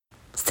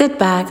Sit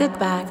back,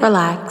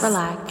 relax,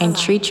 and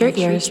treat your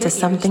ears to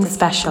something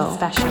special.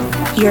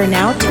 You're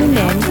now tuned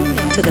in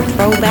to the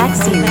Throwback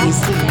series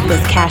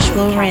with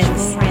Cashflow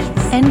Rinse.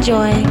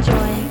 Enjoy.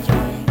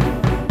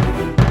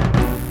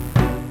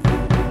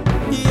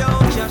 Yo,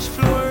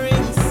 Cashflow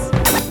Rinse.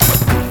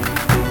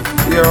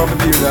 Here I'm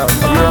gonna do that.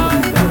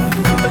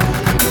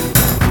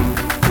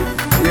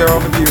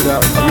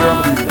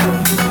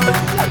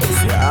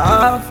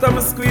 After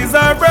me squeeze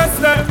her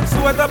breast, then she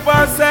wet up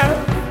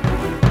herself.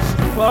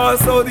 Fall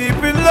so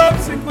deep in love,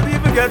 she could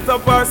even get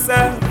up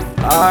herself.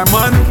 Our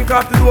man kick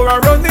off the door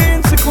and run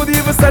in, she could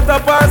even set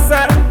up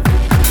herself.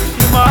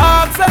 In my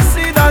ask her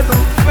she that do,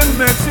 when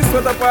make she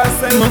sweat up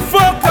herself. Me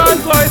fuck her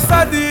twice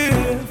a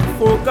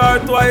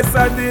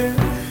day.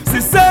 She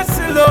said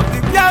she love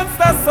the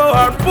gangster, so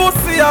her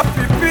pussy a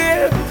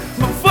pee.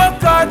 Me fuck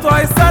her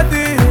twice a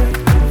day.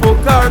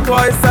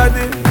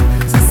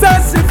 She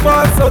said she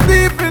fall so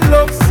deep in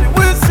love, she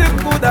wish she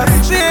could have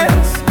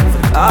changed.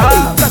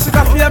 She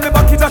got me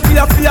back, Jackie,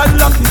 I feel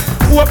lucky.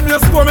 Who up me a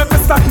store, make me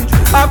stacky.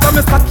 After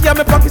me stacky, I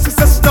me pocket, she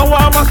says she don't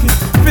want Mackie.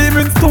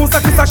 Females too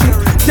sacky.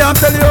 Can't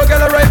tell you,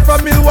 girl, right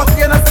from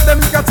Milwaukee. And I see them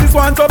catches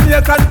one to me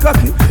a can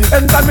cocky.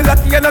 And tell me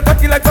lucky and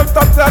attacky like some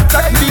top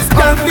tacky. This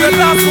can't be a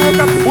last one.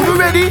 Are you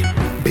ready?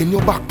 Bend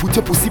your back, put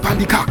your pussy on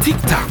the cock.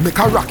 Tick-tock, make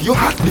a rock your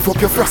heart, lift up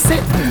your first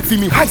set.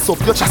 Feel me heights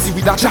up your chassis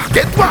with a jack.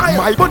 Get wild,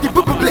 my body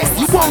bubble bless.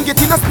 You won't get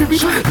in a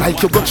spirit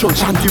like you got church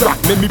and the rock.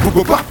 Make me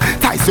bubble back,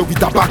 ties you with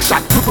a back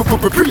shot.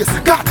 Praise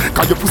God,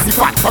 cause your pussy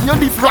fat from your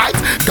left right.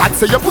 God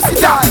say your pussy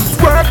die.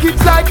 Work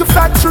it like a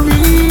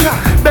factory.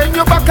 Bend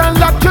your back and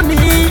lock your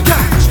knee.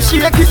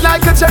 Shake it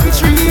like a cherry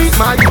tree.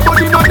 My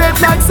body not dead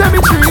like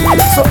cemetery.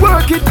 So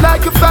work it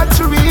like a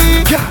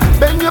factory.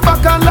 Bend your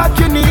back and lock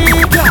your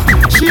knee.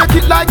 Shake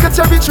it like a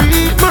cherry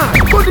tree. My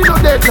body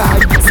not dead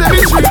like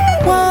cemetery.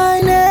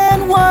 Wine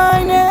and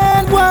wine.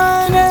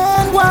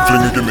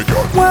 Fling it to me,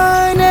 girl.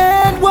 Wine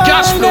and wine.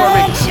 Cashflow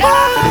Rinse.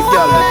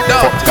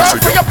 Girl,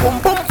 for your pum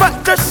pum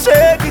fat, just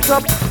shake it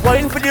up.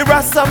 Wine for the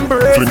ras and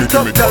brace it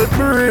up, girl.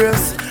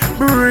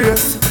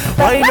 Brace.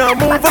 Wine and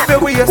move up your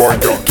waist.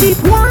 Keep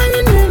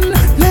whining,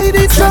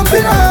 ladies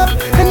jumping up.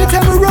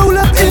 Anytime we roll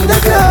up in the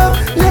club,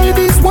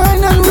 ladies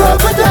whine and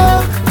rub it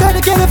up.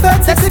 Gotta get a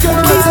fat sexy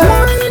girl. Keep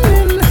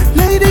whining,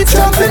 ladies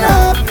jumping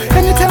up.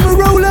 Anytime we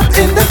roll up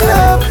in the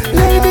club,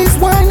 ladies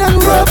whine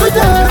and rub it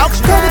up.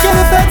 Gotta get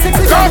a fat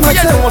sexy girl.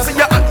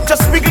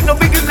 Just wiggle no.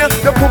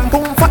 Your pum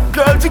pum fat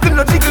girl, jiggle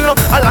no.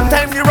 A long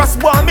time you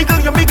rust one, miggle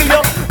you.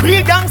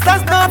 Real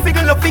gangsters now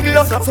figgle up.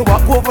 So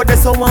walk over there,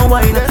 so one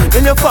wine.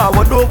 Then you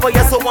forward over,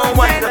 yeah, so one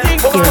wine.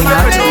 You're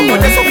now tuned in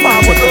to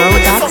Throwback series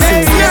with Cashflow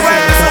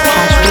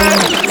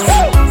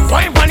Rinse.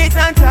 Wine pon it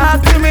and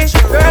talk to me.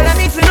 Girl, I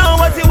need to know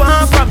what you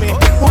want from me.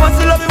 Who wants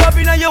to love you up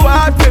in your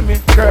heart with me?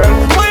 Girl,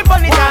 wine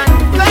pon it and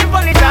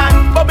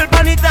bubble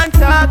pon it and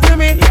talk to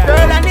me.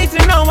 Girl, I need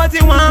to know what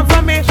you want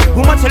from me.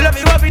 Who wants to love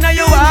you up in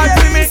your heart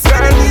with me?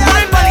 Girl,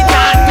 wine pon it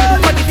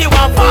and. But if you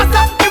want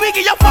faster, we will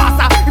give you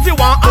faster. If you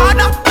want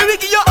harder, we will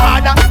give you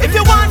harder. If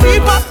you want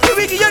deeper, we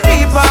will give you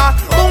deeper.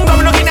 Boom,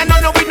 we no in and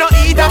no we no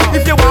either.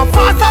 If you want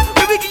faster,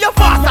 we will give you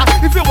faster.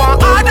 If you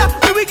want harder,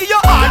 we will give you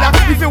harder.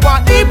 If you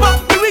want deeper,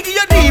 we will give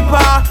you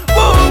deeper.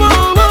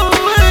 Boom.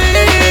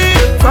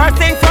 First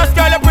thing first,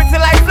 girl, you're pretty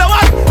like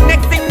flowers.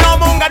 Next thing, no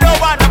munga no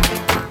one.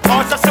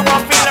 Also, she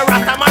want feel the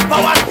rasta man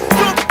power.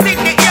 Don't think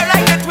the ear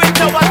like the twin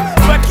towers.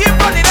 So I keep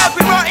running up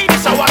with her in the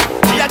shower.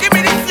 She a give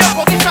me this your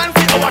position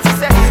for hours. She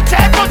say,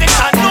 check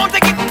position, don't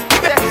take it.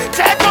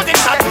 Check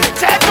position,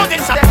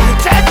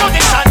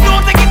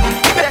 don't take it.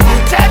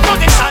 Check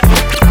position.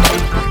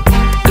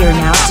 You're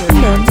now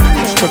tuned in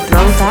to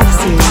Throwback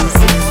series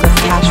with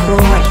Cashflow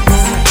Rinse.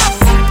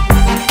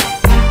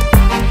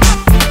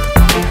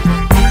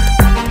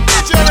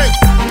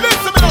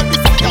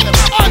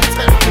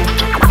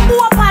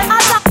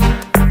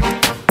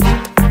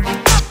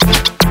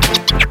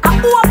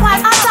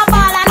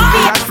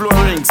 Cashflow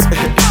Rinse.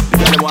 The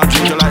girl want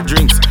drink you like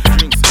drinks.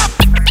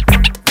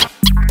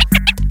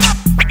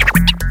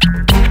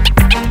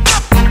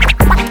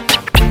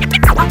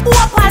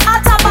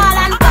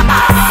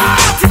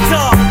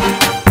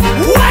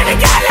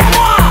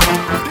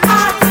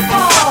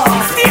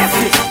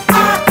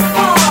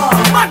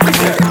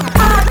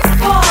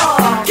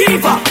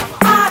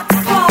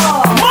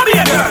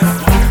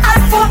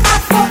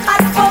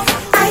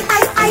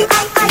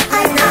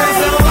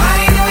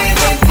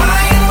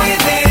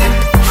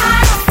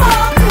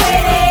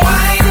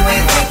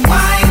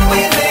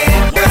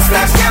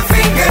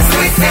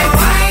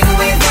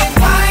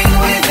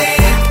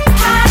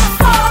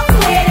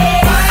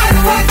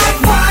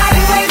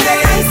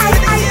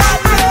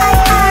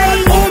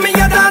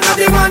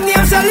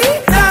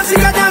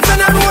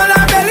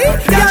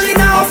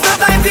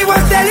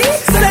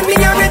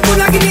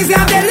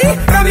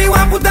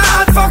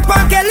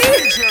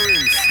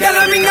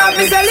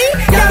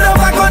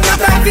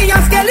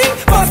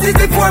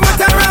 Before my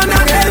time around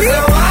and belly.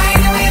 So wine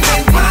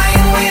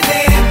with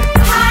it.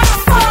 Hot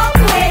fuck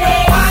with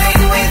it.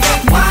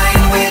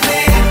 Wine with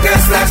it. Girl,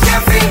 slash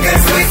your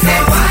fingers with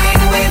it.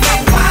 Wine with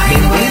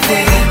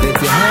it.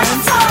 Let your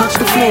hands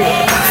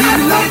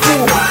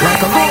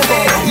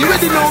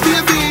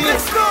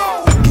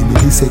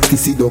sexy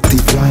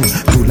seductive wine.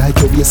 Do like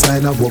your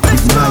waistline and walk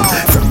with mine.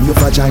 From your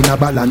vagina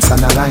balance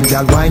and a line,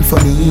 girl, wine for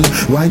me,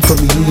 wine for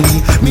me.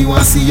 Me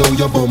want see how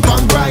your bump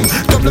and grind.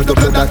 Double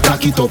that,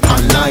 cock it up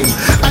online.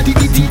 I did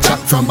the teacher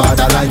from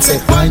borderline, say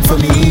wine for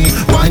me,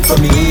 wine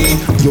for me.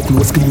 Your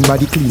clothes clean,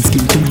 body clean,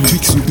 skin clean.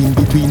 Tricks you in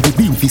between the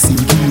beam,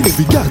 fissing clean.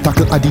 Every girl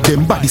tackle addy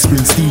them body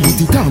spring steel. With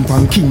the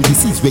tampon king,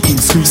 this is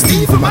waking street.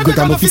 Steve, my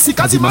girl no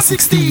physical as him a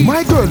 16.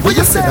 My girl, where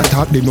you say that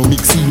talk, they no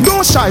mixing.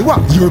 Don't shy,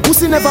 what? Your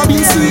pussy never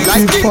been seen.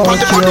 Like king, but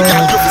the body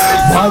girl.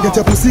 Why get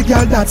your pussy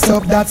girl, that's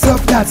up, that's up,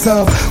 that's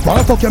up.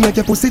 Wanna fuck you, make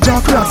your pussy jaw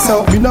cracks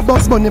up. Me no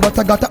Bugs Bunny, but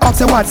I got to ask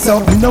you what's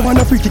up. Me no want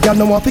no freaky girl,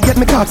 no want to get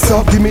me cocks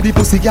up. Give me the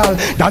pussy girl,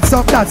 that's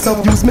up, that's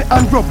up. Use me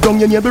and rub down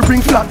your neighbor,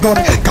 bring flat gun.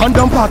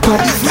 Condom pack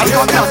up, and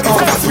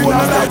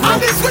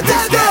this we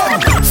tell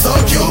them. So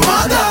cute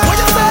mother, what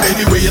you say?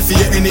 Anyway you see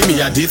your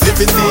enemy, I did if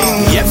it's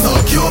thing. Yeah, so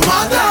cute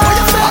mother, what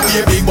you say? I be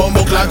a big bomb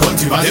buck like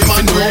country, but if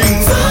I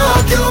ring. So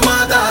cute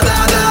mother,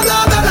 da da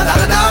da da da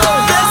da da.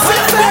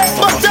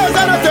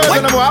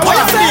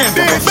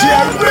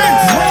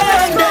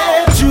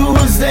 Monday,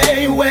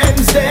 Tuesday,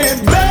 Wednesday,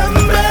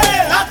 Bambi.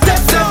 I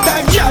test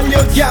that girl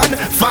you can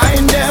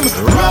find them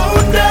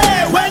round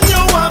there. When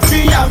you want to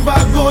have a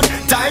good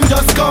time,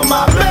 just come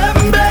a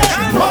Bambi.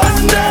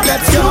 Monday,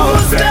 let's go.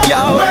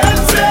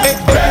 Wednesday,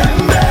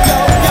 Bambi.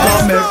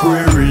 Don't make we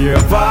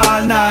rave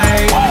all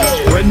night.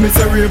 When me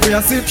say rave, we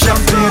a sip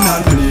champagne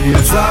and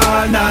blaze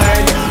all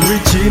night.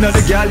 Regina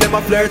the girl, them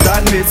a flirt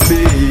and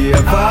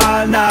misbehave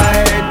all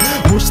night.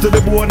 Push to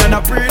the bone and I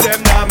pray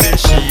them now me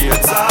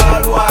shades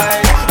all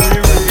white. We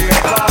rave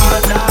all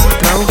night.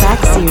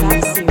 Throwback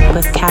series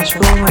with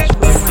Cashflow Rinse.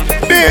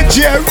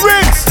 DJ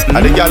Rinse.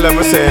 And the girl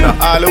them saying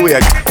all the way.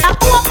 I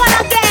open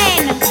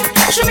again.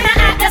 Show me the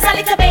act just a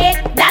little bit.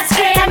 That's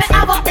great. I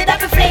have up the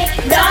double flick.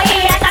 Don't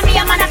hear it. I me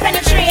a man a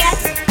penetrate.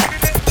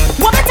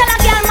 What me tell a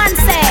girl man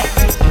say?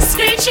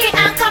 Screechy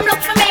and come look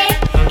for me.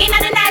 In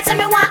the night so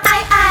me want I.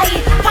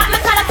 Pop me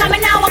collar come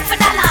me now work for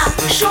dollar.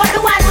 Show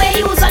the one where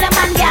you use all the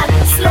man girl.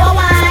 Slow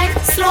wine,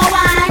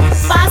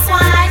 fast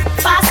wine,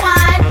 fast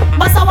wine.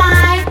 Bust a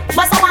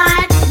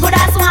wine, good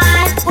as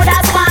wine, good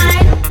as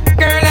wine.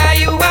 Girl, are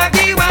you have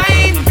the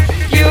wine?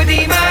 You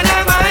the man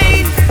of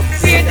mine.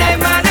 Sweet time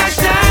man a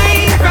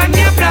shine. From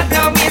your flat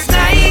now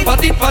waistline.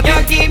 But it, you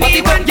give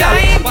me one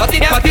time. But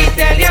it,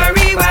 tell you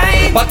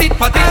rewind. But it,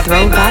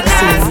 Throwback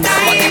series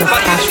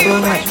with Cashflow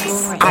Rinse.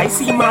 I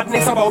see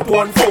madness about to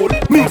unfold.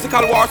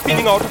 Musical war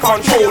spinning out of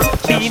control.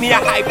 Beanie a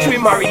hype to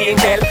marry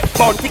angel.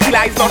 Bounty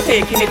killer is not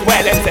taking it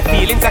well. And the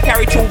feelings I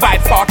carry through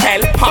vibes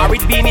cartel.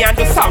 Parried Beanie and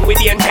the song with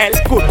the angel.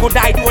 Good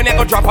I do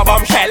never drop a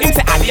bombshell. Him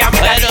say Adi I'm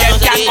daddy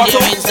and can go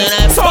to.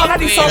 So all of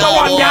this over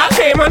one girl.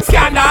 Shame and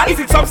scandal. Is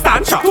it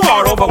substantial? Two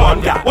are over one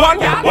girl. One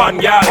girl.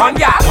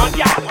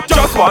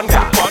 Just one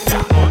girl.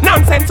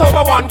 Nonsense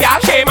over one girl.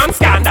 Shame and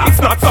scandal. It's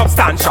not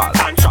substantial.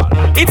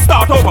 It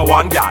start over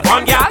one girl.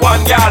 One girl.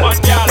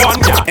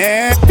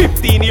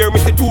 15 years,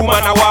 Mr. Two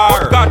Man a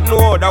war. God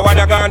know that one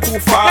a gone too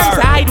far.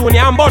 Them say I don't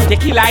am born to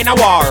kill in a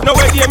war. Now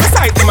where they me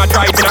sight them a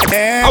driving a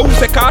I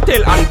say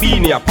cartel and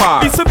Beanie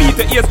apart. This a beat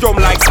the ears drum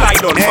like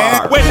slide on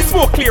bar. When the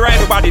smoke clear,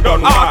 everybody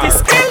done bar.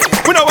 Artist still,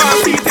 we don't want to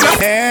see it.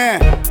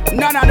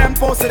 None of them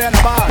posted in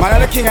the bar. Man,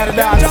 I'm the king of the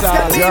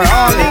dancehall. You're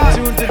all in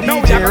tune to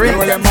DJ Ring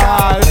with them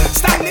all.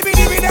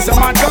 Some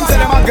man come tell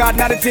them a God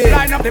not the tail.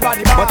 Line up the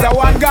body bar. But the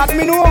one God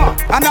me know,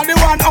 and not the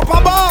one up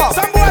above.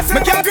 Some boys say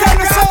me can't tell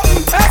me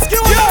something.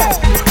 Excuse me.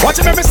 Watch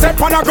me step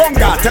on a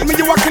gunga. Tell me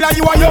you a killer,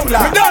 you a young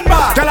lad. Me done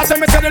bad. Tell us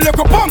me say the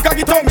little punk a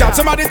get tongue jab.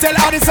 Somebody tell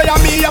Adi say I'm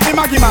me, I'm the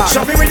Maggie man.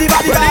 Shove me with the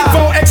body bar.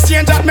 Info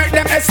exchange that make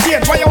them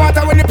exchange. Why you want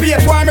to win the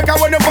page? Why make I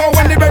win the vote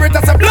when the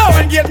Beretta say blow?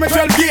 Engage me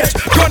 12 gauge.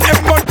 Gun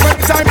every month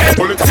 20 time.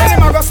 Tell him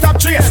I go stop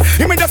trace.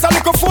 He me just a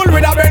little fool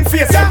with a burn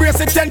face.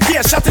 Embrace it 10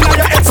 case. Shot in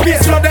your head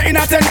space. Flood the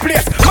inner 10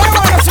 place. My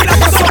man a sweet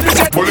like a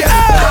subject.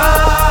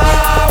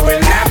 I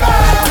will never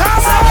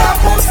have a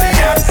pussy.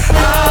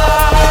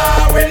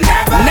 I will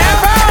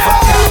never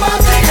fuck a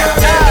body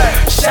girl.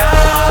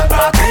 Shot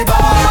party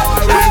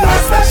ball.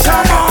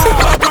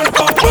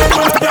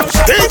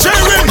 DJ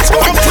Rinse,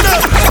 come to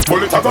them.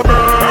 Bullet of a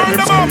burn him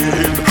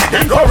skin.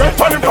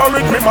 Incorrect and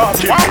encourage me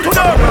Martin. Come to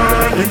them.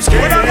 Burn him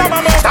skin.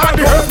 Start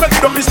the earth, make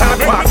it up, start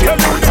party.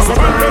 Bullet of a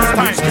burn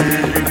him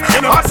skin.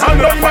 Hot and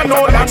long man,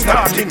 no land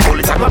starting.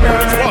 Bullet of a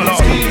burn him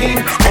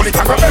skin. Bullet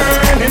of a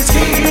burn him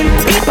skin.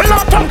 People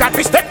love tongue God,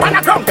 we step on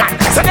a ground God.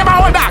 Say them a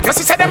hold back, you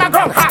see say them a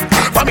ground hot.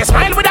 From your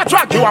smile with a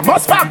drag, you a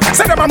must fam.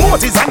 Say them a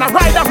Moses and a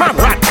rider man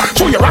rat.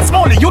 Show you a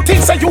smalley, you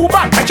think say you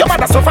bad. Make your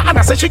mother suffer and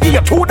I say she give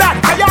you two that.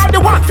 I am the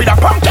one for the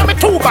pump, give me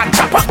two bad.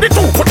 Chop up the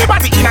two, put the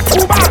body in a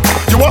two bar.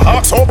 You a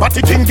hawk so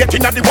party thing get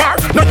in at the war.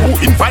 No you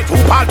invite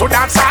two pal to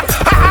dance hall.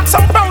 I hawk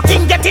some brown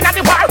thing get in at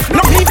the war.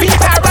 No me beat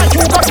her and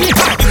you go beat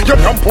her. You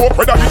jump folk,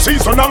 whether it's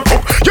season and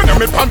cook. You know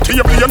me panty,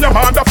 you blame your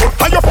man the foot.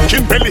 And your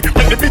fucking belly,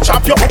 make the bitch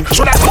off your hook.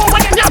 Should I go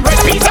when you're red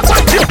piece of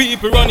what you?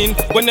 People running,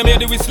 when they hear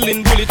the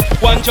whistling bullet.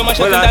 One jump a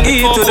shot and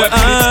the four boy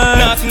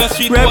not in the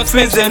street,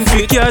 represent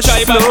for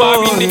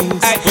Cashflow.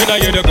 When I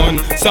hear the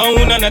gun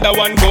sound, another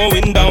one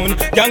going down.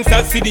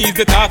 Youngster city is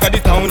the talk of the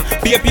town.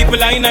 Be people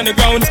lying on the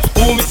ground,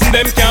 who missing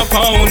them can't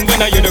found.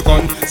 When I hear the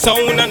gun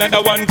sound,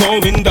 another one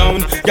going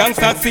down.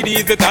 Youngster city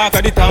is the talk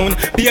of the town.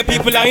 Be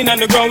people lying on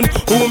the ground,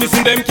 who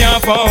missing them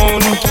can't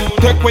found.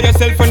 Take for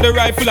yourself from the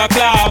rifle a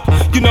clap.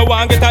 You know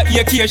one get a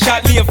AK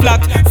shot, lay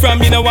flat.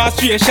 From you know one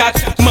straight shot.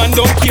 Man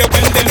don't care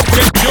when them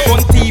spread.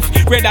 One thief,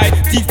 red eye,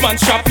 thief man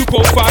strap. Look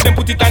how far them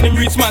put it on him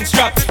rich man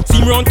strap.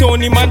 See round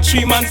Tony man,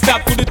 3 man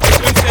stop. Put it on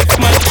themselves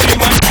man, 3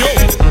 man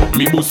jump.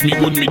 Me boost me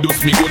gun, me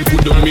dust me gun.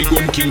 Put down me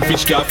gun,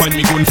 kingfish can't find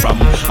me gun from.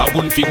 A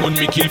gun fi gun,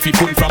 me kill fi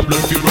fun from.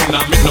 Blood fi run,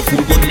 now make no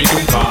fool gun me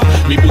don't car.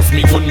 Me boost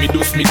me gun, me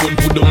dust me gun.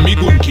 Put down me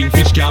gun,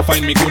 kingfish can't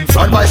find me gun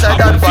from. Advice I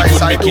got,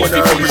 advice I don't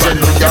represent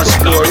the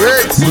Cashflow.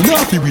 Me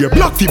not fi wear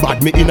black fi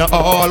bad, me in a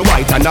all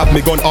white. And have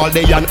me gun all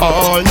day and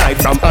all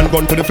night. From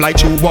handgun to the fly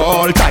through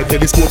wall type.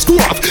 Telescope screw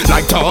off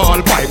like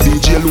tall pipe.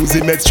 DJ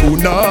losing meds true,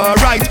 nah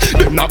right.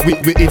 Them not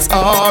with me, it's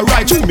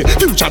alright. To me,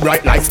 future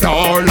bright like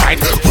starlight.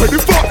 Where the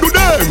fuck do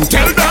them?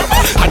 Tell them.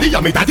 And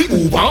the me daddy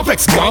who want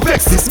vex,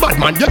 this bad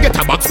man, you get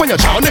a box when your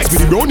jaw next.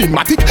 With the running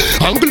matic,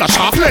 angle a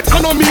sharplet.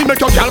 I know me make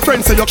your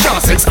girlfriend say you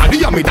can't sex. And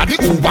the me daddy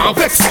who want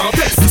vex,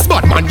 this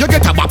bad man, you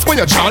get a box when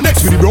your jaw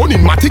next. With the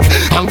running matic,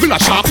 angle a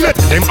sharplet.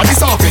 Them at the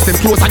surface, them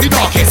close at the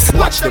darkest.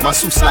 Watch them a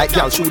sus like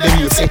y'all, show them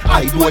you say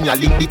I do when you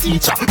link the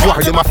teacher.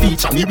 War them a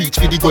feature, me reach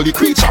for the gully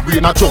creature.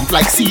 Brain a jump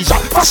like seizure.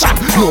 Fashion,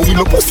 no we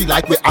no pussy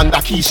like we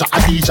under Keisha.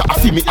 Adija, I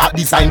feel me at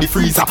design the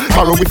freezer.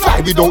 Tomorrow we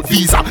fly without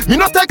visa. Me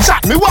not take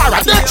chat, me war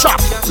a dead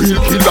trap. Real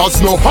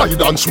killers no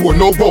hide and show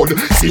no bud.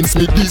 Since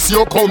me this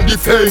year come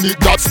defend it,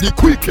 that's the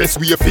quickest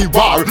way for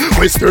war.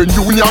 Western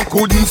Union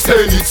couldn't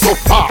send it so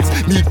fast.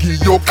 Me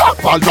give you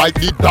copper like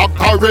the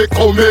doctor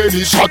recommend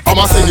it. Shot from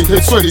a send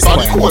it, sweat it,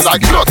 and it cold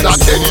like blood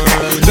that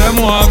enemy. Them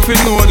want to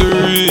know the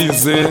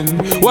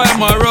reason why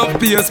my rough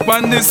pace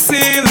on the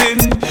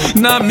ceiling.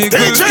 Now me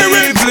good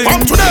evening.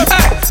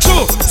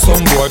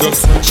 Some boy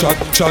just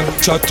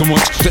chat too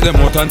much. Take them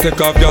out and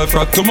take off girl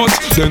frat too much.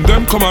 Then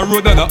them come a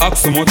road and I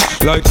ask too much.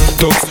 Like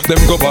dogs,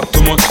 them go back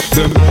too much.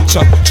 Them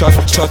chat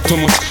too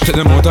much. Take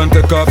them out and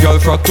take off girl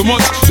frat too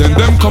much. Then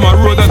them come a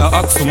road and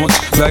I ask too much.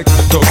 Like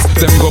dogs,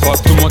 them go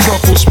back too much.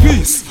 Push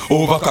peace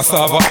over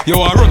cassava. You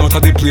want run out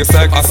of the place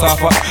like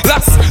Asafa.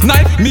 Last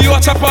night me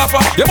watch a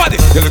papa. Your body,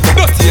 you look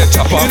dirty head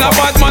chopper. In a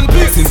bad man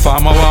place in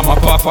farmer want my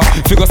papa.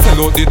 Figure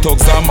sell out the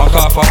thugs and my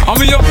kafa.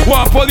 And me you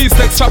want police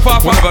text chop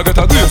off. Whenever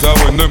get a glazer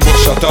when them go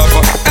shut off.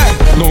 Hey,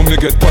 now me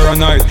get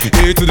paranoid.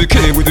 A to the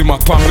K with the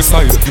map on my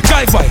side.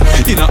 Drive by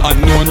in a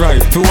unknown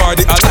ride. Through all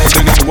the allies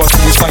then it was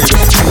suicide.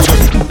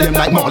 Them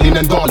like Marlin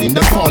and Darlin,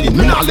 them falling.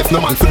 Me nah left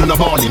no man for do no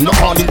balling. No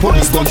calling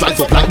police guns rise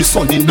up like the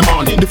sun in the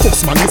morning. The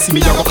first man me see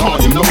me I go call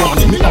him. No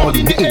warning, me all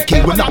in the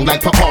AK we long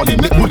like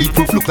Papalin. Make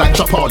bulletproof look like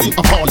Chapolin.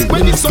 Appalling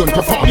when it's done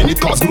performing, it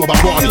cause global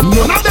warning.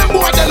 None of them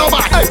boy they no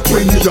bad. Hey,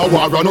 when me a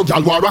war, no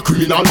gal war a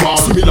criminal war.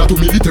 Similar to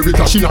military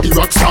clash in a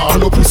Iraq star.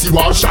 No pussy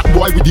war, shot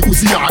boy with the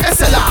Uzi R.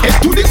 SLR, head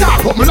to the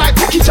top, but me like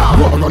cookie jar.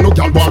 War no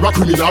gal war a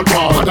criminal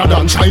war. Other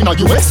than China,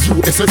 US,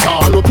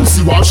 USSR. No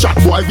pussy war, shot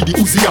boy with the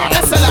Uzi R.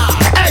 SLR,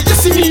 hey, you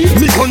see me?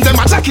 Me gun them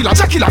a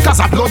Jackilla, cause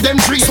I blood them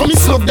tree. So me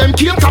slug them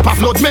kill, cap a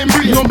flood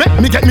membrane. No make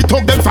me get me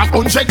tug them fat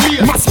 100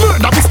 years. Mass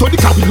murder, we study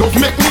cause we love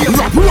make me.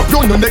 Wrap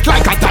round your neck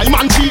like a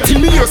diamond chain. Till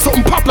me hear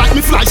something pop like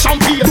me fly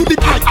champagne. Do the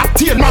pie at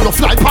tail, marrow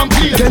fly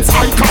pamphlet. Against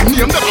icon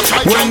name, never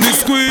try. When they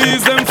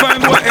squeeze them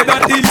find what head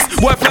at east.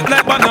 Boy flat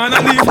like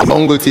banana leaf.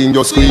 Bungle thing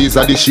you squeeze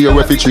at the sheer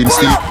with the trim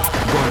steep.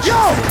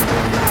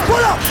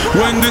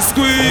 When they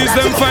squeeze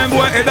them find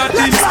boy head at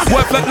east.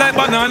 Boy flat like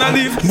banana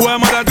leaf. Boy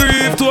mother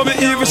grieve. Told me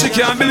evil she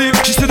can't believe.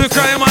 She said the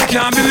cry man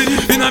can't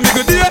believe. In a me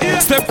good day.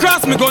 Step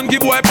cross me gun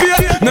give boy pay.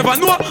 Never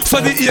know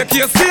so the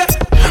AK say.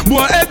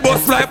 Boy head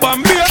bust like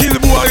Bambi. Kill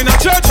boy in a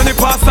church and the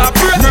pastor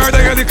pray.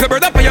 Murder your little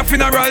brother for your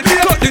funeral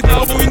day. Cut it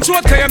now in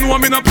short cause you know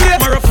I'm in a play.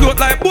 Marrow float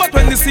like boat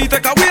when the sea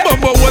take away.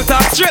 Bumbo hold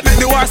talk straight make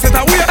the war set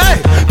away.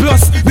 Hey,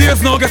 plus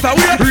there's no get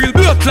away. Real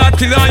blood clot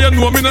killer and you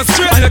know I'm in a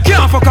straight. And you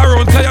can't fuck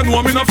around cause you know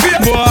I'm in a fear.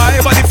 Boy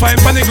body fine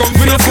panic gun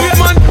for no sweet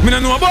man. Me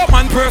no know about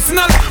man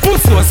personal.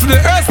 Puss was to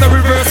the earth the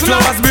reverse.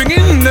 Flowers bring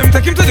in them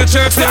take him to the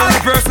church. They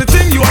reverse the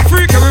thing you a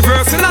freak a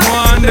reversing.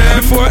 One day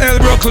before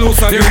hell broke loose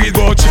and you read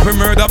about cheap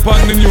murder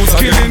upon the news.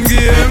 Killing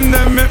game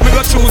them make me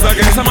go choose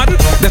again. Some of them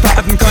that I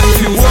hadn't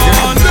confused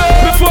again.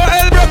 Before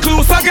hell broke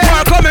loose again.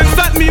 Our comments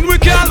that mean we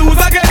can't lose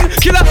again.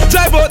 Killer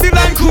drive out the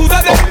line cruise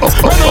again.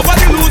 Run over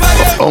the loser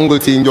again.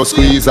 jungle thing, you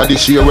squeeze at the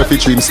sheer with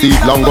it trim sleeve.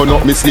 Long gun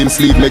up me slim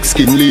sleeve, make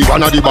skin leave.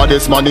 One of the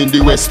baddest man in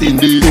the West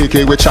Indies.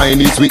 AK with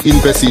Chinese, we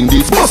invest in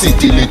this. Bust it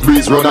till it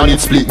breeze, run and it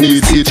split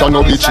needs. Each and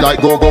no bitch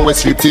like go with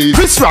striptease.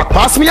 Chris Rock,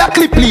 pass me a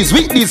clip please.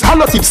 With these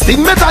hollow tips,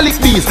 sting metallic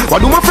bees.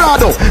 What do my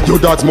frado? Your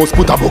dads must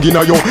put a bug in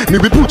a yo. Me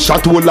we put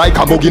shot to like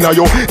a bug in a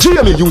yo.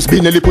 Jamie use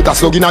Binelli put a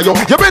slug in a yo.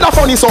 Your brother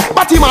funny so,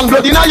 batty man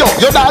blood in a yo.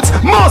 Your dads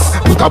must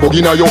put a bug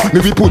in a yo.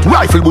 Me we put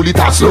rifle bullet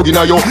a slug in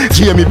a yo.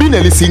 Jamie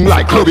Binelli sing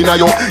like club in a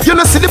yo. You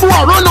know see the boy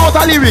run out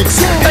of lyrics.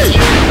 Hey.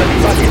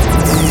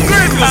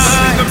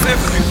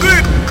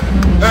 Good.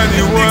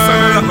 Anyway,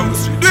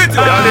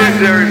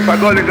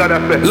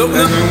 look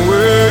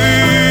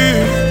anyway.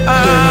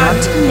 You're now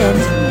tuned in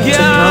to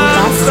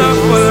Throwback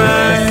Series with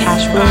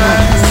Cashflow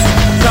Rings.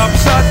 Top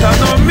shot and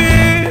no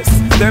miss.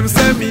 Them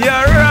say me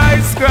a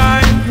rice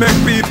crime. Make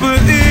people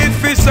eat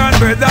fish and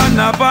bread and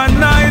have a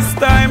nice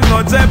time.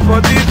 No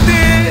jeopardy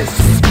this,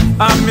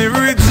 and me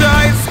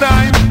rejoice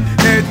time.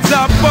 Head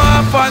chop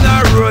off and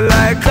a roll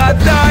like a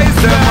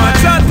dice. Them a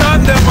chat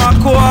and them a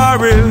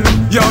quarrel.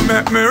 You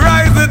make me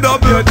rise the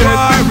double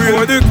barrel.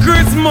 For the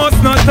Christmas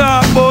not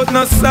talk about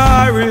no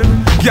sorry.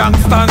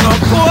 Gangsta no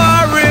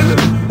quarrel.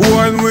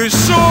 When we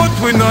shoot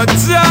we not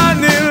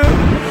channel.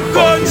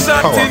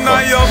 Gunshot in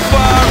your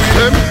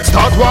barrel.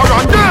 Start war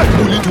and dead.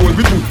 Bullet hole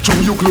we put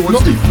through you clothes. No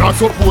if not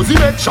suppose he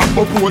make shot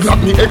propose.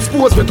 Let me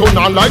expose we turn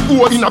on like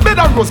gold. In a bed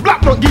of rose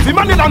black don't give him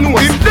another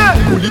nose. Him dead.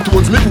 Bullet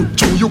holes me put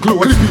through you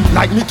clothes. Clip him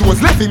like me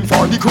toes left him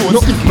for the cross. No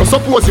if no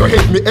suppose your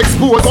head me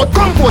expose. But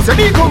compose you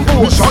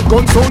decompose. Me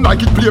shotgun sound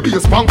like it play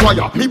bass pan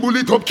choir. Me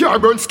bullet up car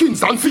burn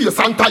skins and face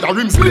and tire.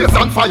 Rims blaze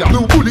and fire.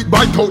 Blue bullet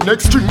bite out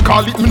next string.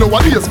 Call it me no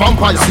a bass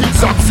vampire.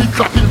 Zigzag zig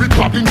clapping with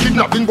popping.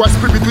 Kidnapping boy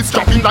spirit with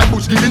strapping like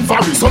bush giving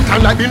furry.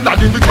 Sometimes like Bin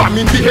Laden with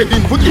bombing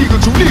beheading. Put eagle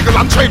to legal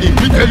and trading.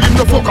 Me tell him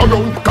no fuck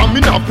around. Come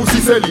in a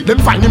pussy selly. Them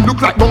find him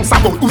look like bounce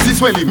about Uzi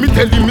swelly. Me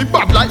tell him me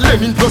bad like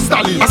Lenin plus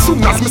Stalin. As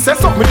soon as me say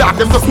something me dog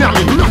them just near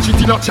me. Ratchet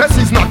in a chest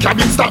is not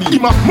cabin stabbing.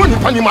 Him a money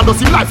pan him a does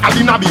him life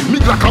Ali Nabi. Me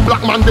like a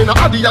black man then a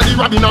addy a the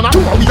rabbin. And a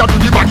two we a do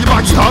the baggy.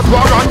 Start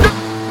war and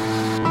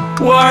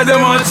why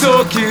them a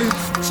choke it?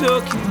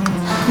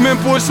 Me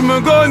push my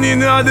gun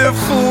in a the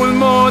full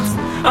mouth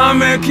and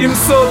make him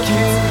suck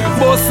it.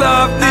 Bust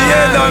off the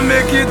head and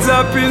make it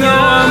up in a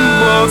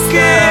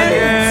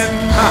bucket.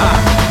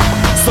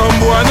 Some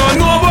boy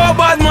no know about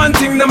bad man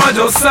thing, them a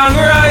just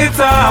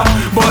songwriter.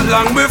 But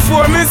long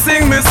before me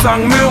sing me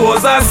song, me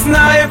was a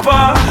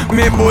sniper.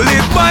 Me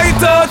bullet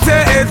bite out your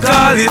head,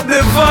 call it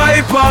the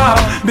viper.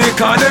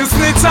 Because them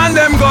snitch and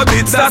them go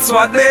bitch, that's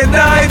what they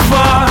died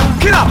for.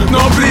 Killer,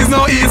 no please,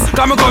 no ease,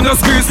 cause me gun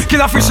just grease.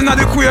 Killer fish in the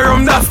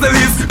aquarium, that's the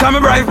least. Cause me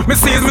bribe, me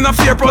seize, me no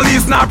fear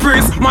police, not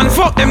priest. Man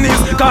fuck them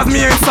knees, cause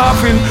me ain't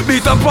soften.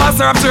 Beat up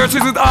pastor of churches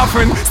with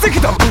offering. Stick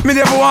it up, me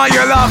never want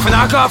you laughing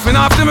or coughing.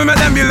 After me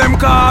make them bill them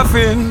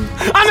coughing.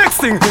 And next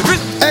thing,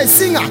 hey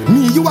singer,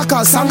 me you a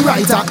call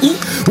songwriter,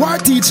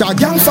 war teacher,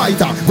 gang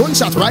fighter.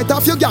 Gunshot right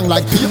off your gang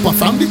like paper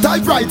from the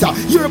typewriter.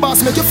 Your boss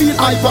make you feel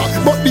hyper,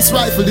 but this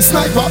rifle, the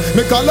sniper,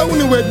 make a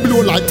lonely wet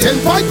blow like 10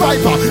 pipe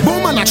piper.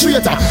 Bowman a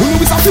traitor, who know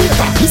is a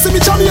traitor. Listen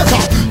me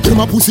Jamaica, them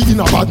a pussy in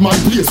a bad man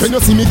place. When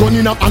you see me gun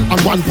in a hand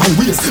and one pan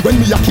waist.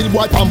 When me a kill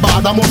boy pan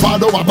bad, I'm a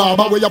father a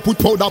barber where you put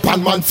powder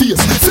pan man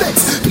face.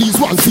 Flex, please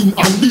one thing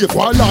and leave.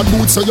 While hard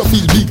boots so you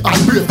feel big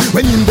and brave.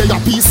 When in there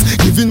a piece,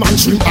 giving man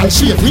shrimp and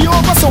shave. Me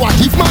over so I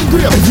give man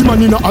grave. Every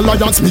man in a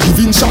alliance me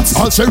giving shots.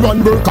 All shall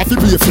run work off the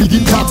play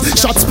friggin' cat.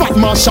 Shots spot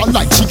marshal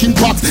like chicken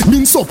pot.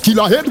 Mince up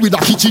killer head with a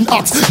kitchen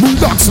axe.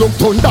 Bulldogs look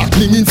turn dark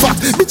in fat.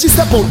 Bitches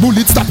step out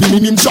bullet stopping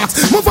in him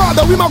shots. My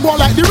father we ma go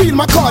like the real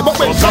McCoy. But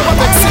when cover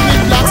next sing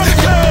it blacks.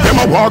 Them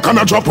a walk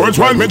and a drop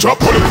words while me drop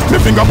pull it. Me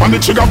finger on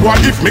the trigger boy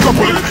if me go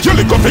pull it. You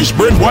lick a fish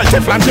brain boy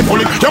Teflon to pull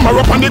it. You mar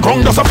up on the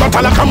gong just a flat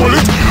like a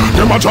mullet.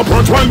 Them a drop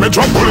words while me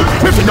drop pull it.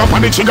 Me finger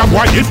on the trigger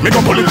boy if me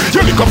go pull it.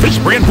 You lick a fish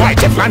brain boy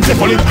Teflon to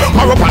pull it.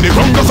 Mar up on the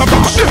gong just a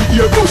flat.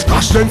 Yeah, bush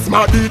cash then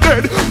smarty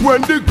dead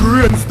when the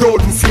grains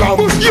don't slam.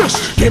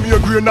 Yes, give me a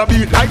grain a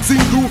beat like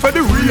sing through for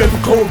the rain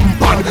come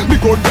pan. Me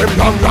gun them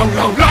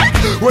long like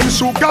when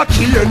sugar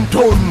cane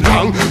turn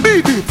down.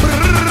 Baby,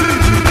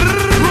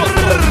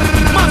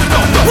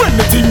 when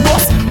the thing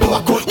bust,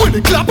 when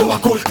the clap, you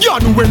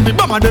know when the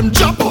bomber them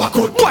jump,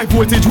 my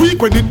voltage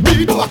weak when it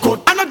beat,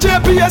 and a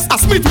JPS a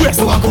Smith West,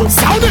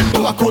 sound it,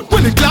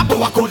 when the clap,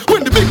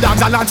 when the big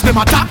dogs a launch them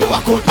attack,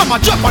 I'ma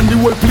drop on the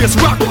whole place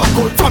rock,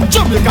 from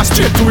Jamaica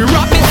straight to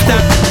Iraq.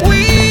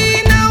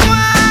 We no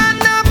want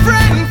no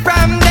friend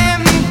from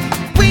them.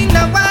 We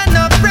no want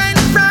no friend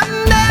from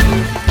them.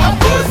 A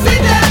pussy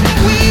them.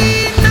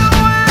 We no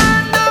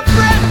want no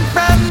friend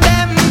from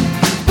them.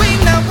 We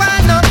no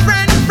want no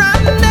friend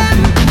from them.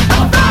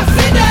 A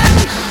pussy them.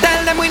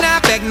 Tell them we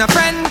not beg no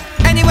friend.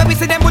 Anyway we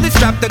see them bullets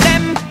strap to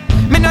them.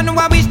 Me no know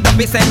what we stop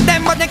we send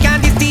them, but they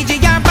can't this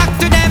TGR back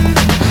to them.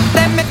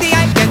 Them make the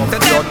hype get to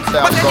them,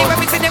 but anyway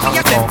we see them we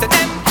are sent to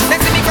them.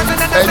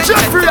 Hey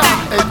Jeffrey,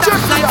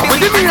 with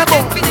the mirror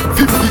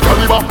 50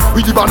 caliber,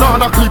 with the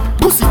banana clip.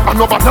 Pussy and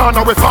no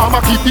banana with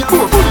farmer keep it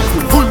more bullet,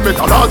 full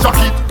metal or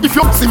jacket. If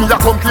you see me a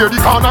come clear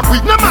the corner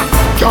quick. No man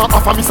can't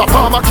offer me some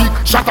palmer kick.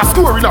 Shot a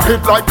score in a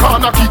head like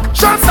corner kick.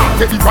 Shots out,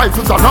 get the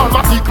rifles and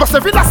automatic. Plus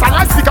every last and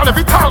I speak and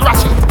every tall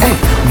ratchet. Hey,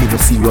 me no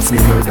serious, me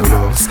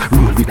murderers.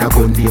 Rule with a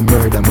gun, they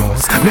murder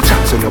boss. No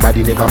chat so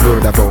nobody never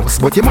heard of us.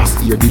 But you must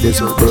hear the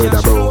desert bird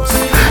of us.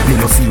 Me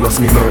no serious,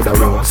 me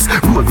murderers.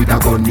 Rule with a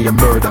gun, they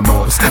murder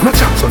boss. No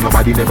chat so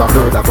nobody never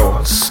heard of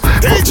us.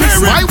 But this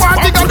why war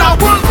bigger than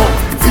World Cup.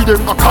 Feed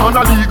them a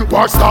corner league.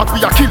 War start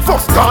we a kill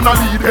first corner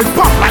lead. Head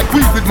pop like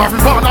weed with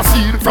marijuana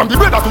seed. From the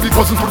brother to the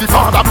cousin to the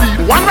father bleed.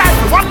 One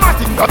rifle, one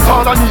martin, that's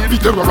all I need. We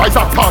terrorize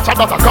and torture,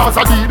 that's a cause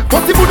I need.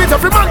 But the bullet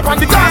every man on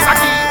the gas I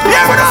need.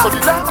 Yeah, but that's so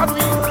the land I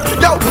need.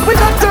 Yo, we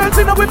got girls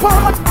in our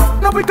part.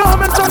 Now we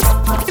come and just,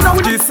 you know,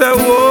 She said,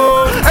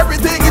 whoa.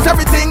 Everything is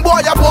everything,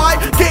 boy, a boy.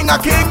 King a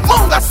king,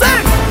 Munga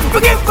sing.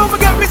 Forgive, don't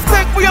forget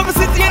respect. We have a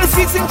city and the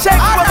seats in check.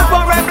 From the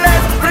fun right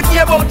blessed. Breaking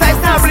about ties,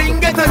 now bling.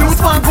 Get the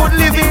loose for good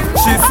living.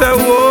 She said,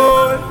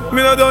 whoa.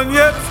 Me not done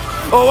yet.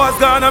 Oh, what's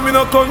gone and me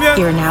not come yet.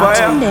 You're now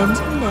Fire. tuned in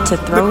to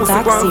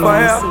Throwback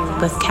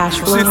Series with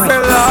Cashflow. She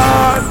said,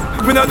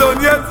 Lord, me not done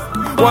yet.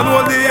 One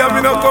whole day and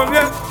me not come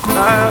yet.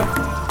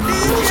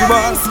 She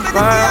was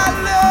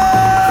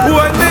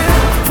one day,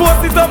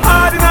 force it up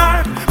hard in her.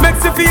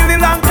 Makes you feel the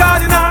long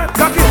card in her.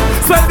 Cocky,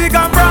 swell big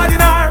and broad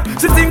in her.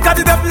 She think of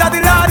the devil of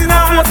the Lord in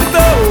her. Force it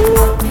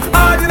up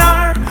hard in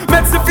her.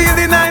 Makes you feel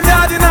the 9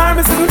 yard in her.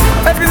 Me sing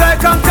every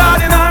like and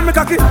card in her. Me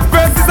cocky,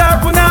 verses are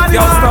punani.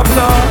 Yo, stop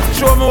now,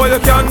 show me what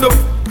you can do.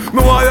 Me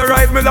want you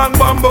ride me long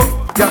bamboo.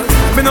 Yeah,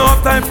 me no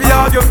have time for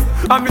argue.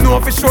 And me know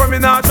for sure me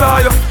not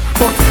try you.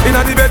 But inna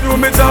the bedroom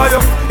me try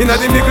you. Inna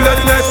the middle of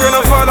the night when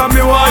I fall and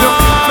me want you.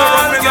 No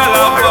run me no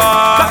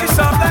war. Cocky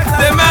sharp like that.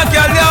 Them a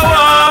girl ya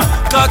want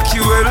cock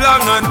you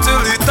along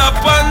until it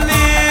up on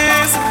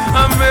knees.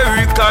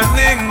 American,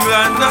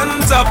 England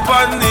and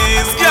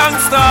Japanese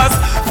gangsters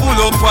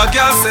full up a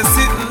girl say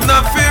sitting a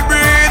fi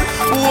breed.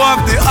 Who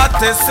have the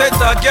hottest set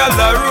a girl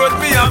a road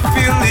me a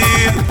feel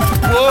it.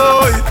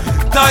 Boy,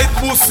 tight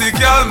pussy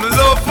girl me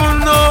love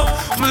you no.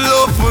 Me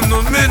love you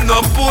no, me no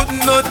put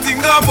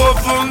nothing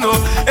above you no.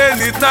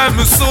 Anytime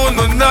me saw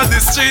no na the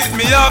street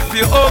me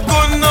happy hug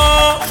you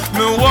no.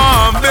 Me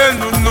want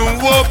bend no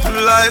up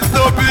like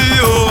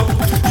W.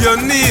 You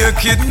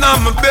naked na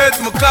my bed,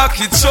 me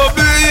cocky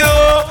trouble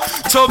you.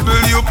 Trouble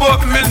you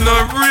but me no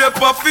rape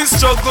a fi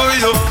struggle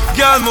you.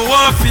 Girl me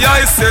want fi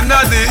ice in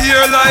the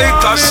ear like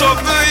a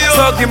shovel you.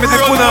 So give me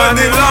the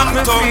punani,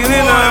 me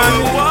feeling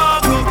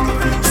on.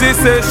 She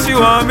says she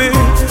want me.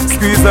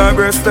 Squeeze her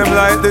breast them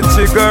like the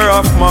trigger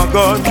of my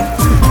gun.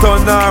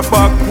 Turn her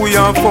back, we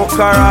and fuck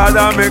her hard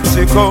and make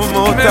she come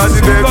out of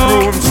the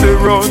bedroom she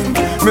run.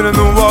 Me no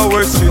know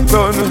where she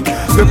done.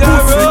 The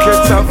pussy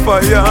catch a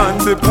fire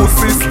and the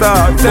pussy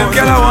start. Them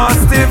girl I want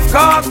stiff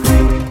cock.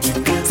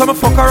 So me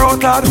fuck her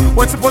out hard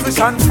when she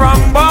position from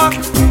back.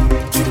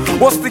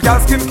 What's the girl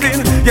skin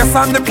clean? Yes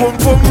and the pum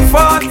pum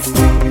fat.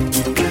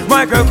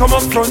 My girl come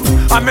up front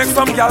and make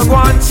some girl go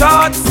and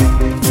chat.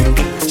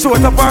 Show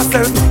it up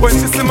herself when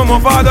she see me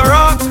move on the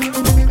rock.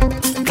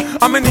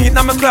 I'm in heat,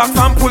 now me clocks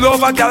and pull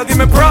over, girl, give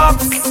me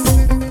props.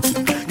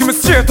 Give me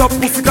straight up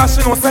pussy, cause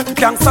she know say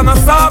gangsta no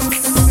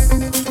socks.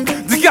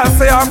 The girl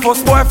say her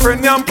first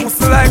boyfriend, yam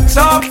pussy like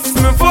chops.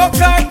 Me fuck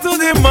her to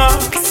the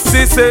max.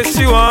 She say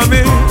she want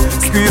me.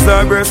 Squeeze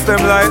her breast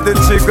them like the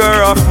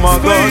trigger of my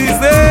gun.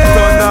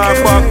 Turn her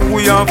back,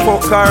 we and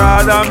fuck her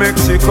hard and make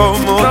she come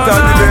out of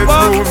the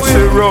bedroom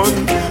she run.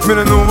 Me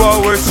no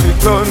know where she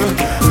done.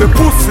 The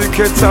pussy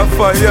catch a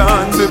fire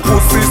and the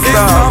pussy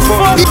start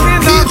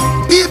burn.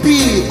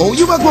 Baby, oh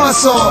you a go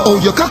so. Oh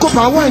you cock up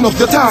and wind up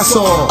your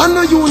torso. I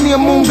know you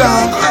name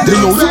Munga. They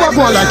know you a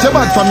go like your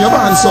bad from your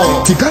band so.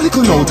 Take a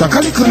little now, take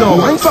a little now.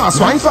 Wine fast,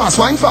 wine fast,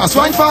 wine fast,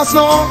 wine fast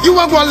now. You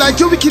a go like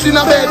you wicked in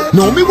a bed.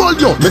 No me hold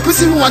you, make me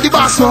see who are the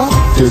boss now.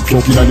 Take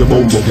fucking on your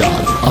bumbo girl.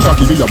 I can't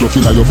give you a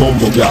bluffing on your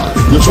bumbo girl.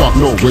 You trap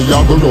now, where you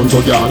go run to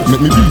girl.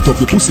 Make me beat up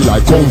your pussy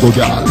like Congo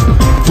girl.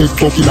 Take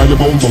fucking on your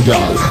bumbo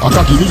girl. I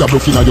can't give you a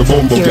bluffing on your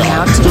bumbo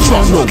girl. You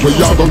trap now, where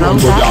you go run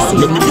to girl.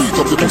 Make me beat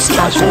up your pussy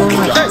like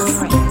Congo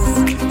girl.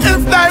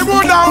 If they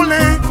would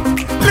only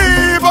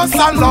leave us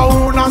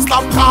alone and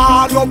stop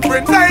calling up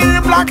with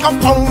name like a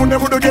phone, they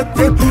would get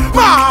me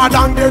mad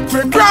and get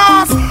me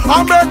cross.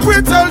 And make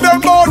we tell them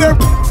about them.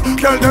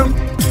 Tell them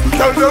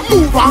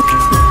move on.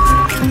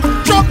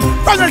 Drop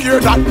when you hear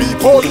that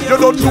people, you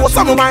don't know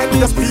some of mine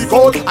just speak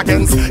out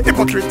against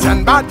hypocrites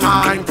and bad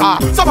mind.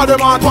 Some of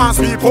them aren't one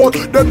people.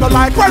 Them not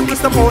like when we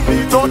step out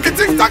the don't. They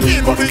think that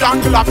keen but the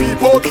angle of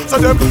people. So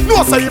them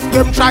know say if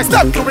them try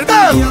step to me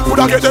them, would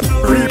I get them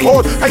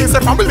report. And you say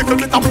from a little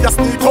bit of we a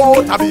sneak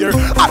out of here.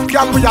 Hot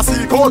girl we a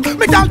seek out.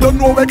 Me girl don't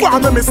know where go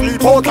and me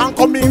sleep out. And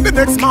come in the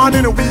next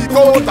morning a week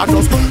out. And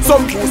just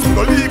some juice in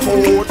the leak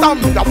out. And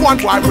me a one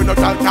boy when no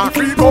girl can't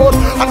freak out.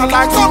 And I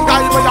like some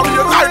guy when you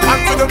real tight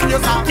and to the real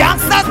side.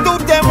 Gangsters do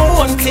them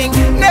own thing,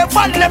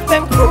 never left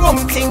them chrome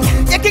thing.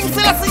 The King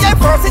Selassie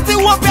University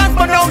won't be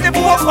but now they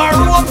both are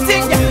wrong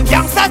thing.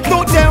 Gangsters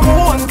do them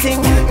own thing,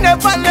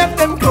 never left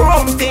them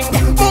chrome thing.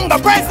 Munga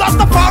price of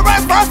the far right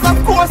first of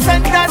course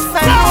and that's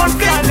an own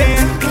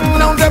thing.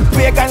 Now the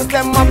pagans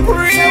them a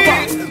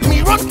pray.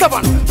 Me run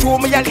cover, throw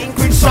me a link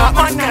with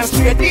Sharpman and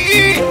Straight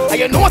D. And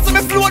you know some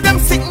me flow them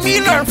sick, me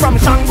learn from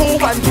Shango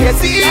and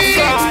JC.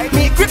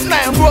 Me grip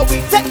 9 bro, we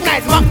take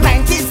 9 Mach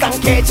 90s and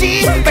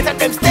KG. Better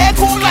them stay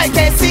cool like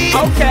AC.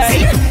 Okay.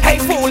 See, hey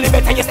fool,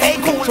 better you stay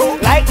cool.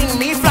 Lightning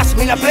me flash,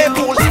 me a play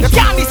cool. You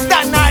can't be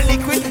stand nor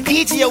liquid.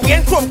 DJ we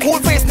ain't from cool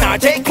face now,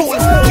 J cool.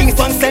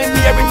 Kingston send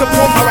me every to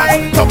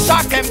Pomerant. Talk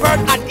short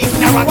tempered and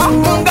ignorant.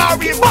 Munga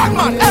real bad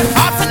man.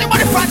 Ask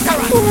anybody front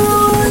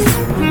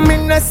current. Me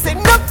no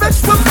sing no fresh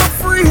from the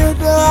freedom.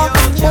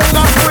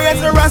 Munga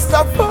praise the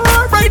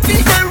Rastafari, right the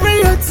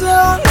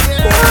creator.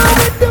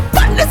 With the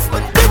badness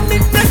when they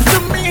mean next to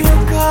me.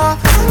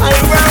 I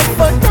rap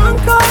for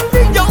Duncan,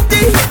 the young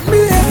they hit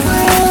me.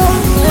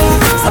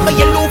 Some of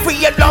you low for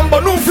your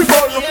lumber, no for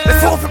run. The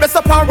soul for the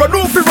Sapara,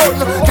 no for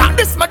run. Can't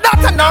this my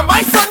daughter now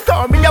my son.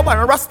 Call me a one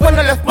rust when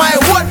I left my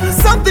one.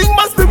 Something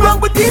must be wrong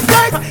with these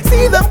guys.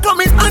 See them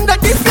coming under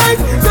disguise.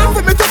 Time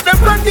for me to them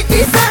from the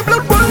east side.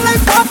 Blood run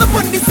like water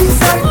on the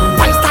seaside.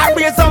 My star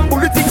raise and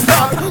bulletin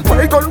start.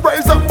 My gun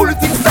rise and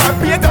bulletin start.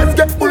 Pagans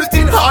get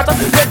bulletin hard.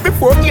 Let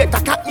before 8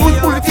 o'clock news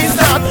bulletin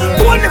start.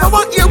 Who will never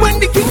want here when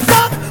the king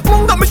start.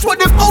 Munga me show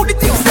them how the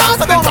thing starts.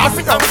 So the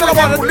traffic I'm still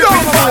about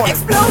to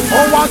explode.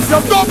 Oh, once you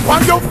up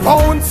on your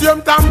phone,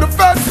 same time the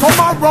feds come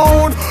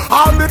around.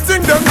 All the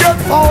things them get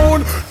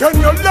found. Then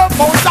you left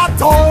out that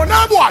town.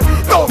 And what?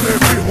 Don't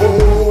make me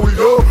hold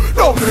you.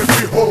 Don't make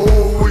me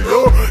hold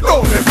you.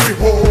 Don't make me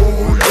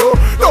hold you.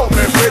 Don't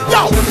make me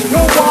down.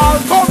 No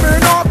one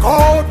coming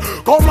out.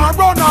 Come and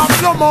run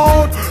off your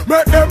mouth.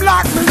 Make them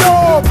lock me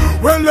up.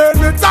 Well,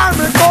 anytime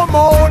it come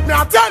out, me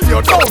I tell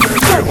you, don't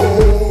make me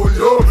hold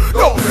you.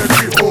 Don't make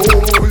me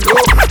hold you.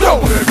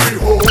 Don't make me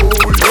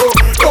hold you.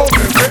 Don't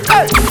make me,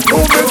 hey,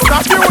 don't make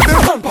stop you with the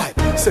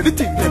handpipe. Say the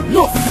thing them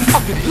enough. I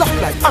feel lock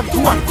like I'm to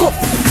handcuff.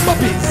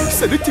 Stop it.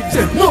 Say the thing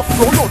them enough.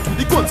 Roll out to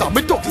the guns and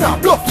me dogs now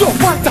bluff. Yo,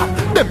 one time,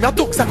 them your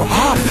dogs are go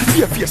hard.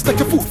 See a face take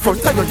your food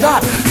front of your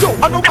yard. Yo,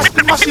 I know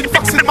washing machine,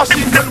 vaccine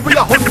machine. Then we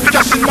are hunting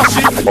cashing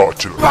machine.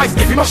 Rise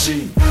every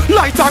machine.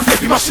 Light on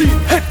every machine.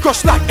 Head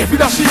crush like every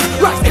machine.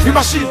 Rise every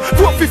machine.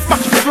 4-5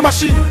 back in every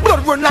machine.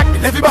 Blood run like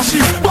in every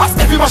machine. Pass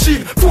every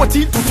machine.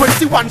 14 to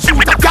 21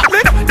 shoot a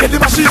Gatling. Deadly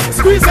machine.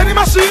 Squeeze any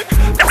machine.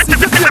 That's if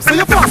you take so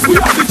you pass. We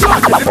have the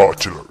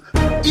charge.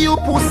 You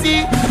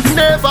pussy,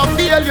 never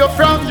fail you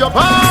from your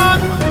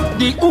band.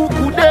 The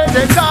uku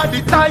they got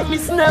the time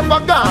is never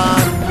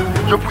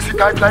gone. Your pussy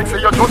tight like say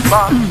you're just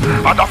bad.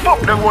 And the fuck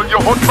they hold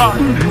your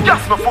husband.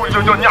 Just before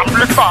you yam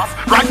breakfast.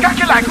 Right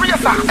cocky like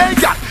racer. Hey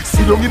God,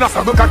 see you in a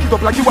saddle, cock it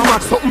up like you a man.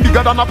 Something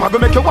bigger than a bag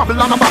make you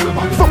wobble and a bubble.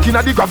 Fucking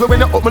at the gravel when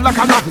you open like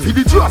a novel. See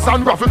the juice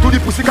and gravel to the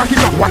pussy cocky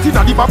up. What in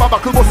a the baba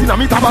buckle bus in a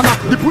me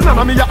tabernacle. The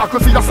punana me ya akle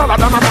see the salad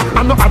and a that.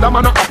 And no other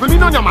man a apple me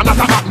no ya man a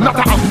that. Not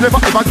a apple never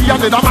ever see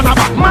another man a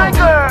back. My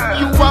girl,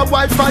 you a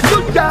wife and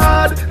you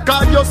dad.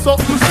 Cause you're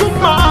something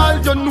small.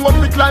 You know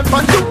me climb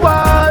on the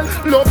wall.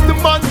 Love the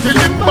man till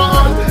him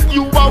ball.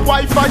 You a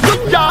wife and you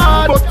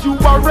dad. But you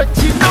a wretch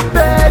in a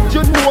bed.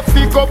 You know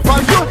pick up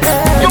on your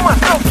head. You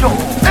must love you.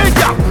 Hey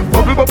yeah,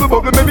 bubble bubble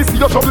bubble. Let me see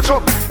your trouble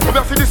chop. Come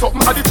here see the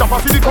something at the chopper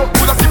see the cup.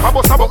 Put a sip a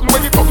bus a button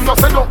when it talking just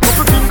send up.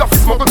 Couple things that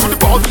smuggle to the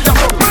balls see a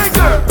shop. My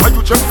girl, are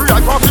you just free?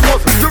 I can't be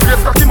boss. You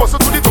raise cocky muscle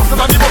to the dust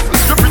and the bus.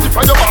 You pretty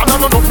for your bar and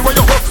I don't know where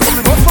you hot. So me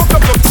must fuck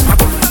your blood.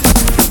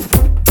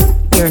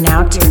 You're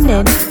now tuned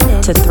in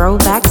to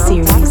Throwback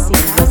Series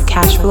with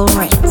Cashflow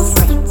Rinse.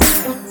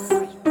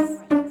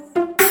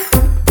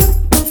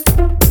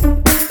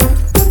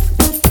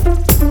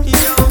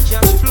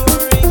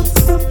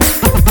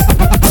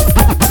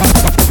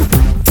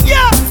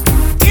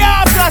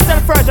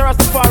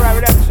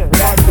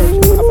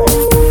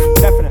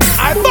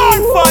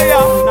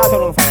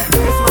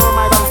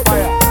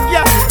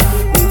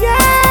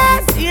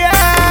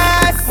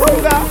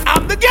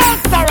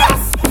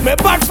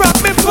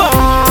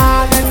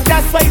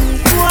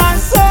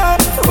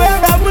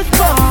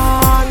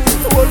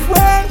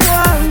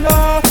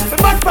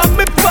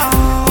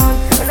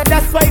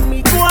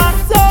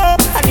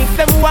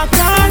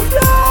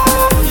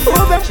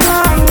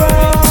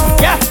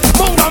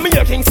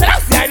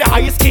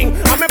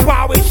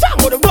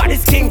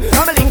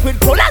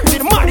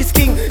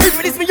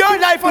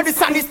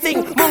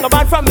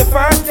 From the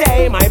first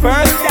day, my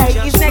birthday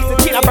is next to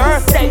kill a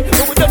birthday.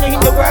 But we done it in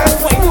the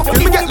worst way. Let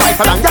me get life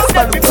along, yes,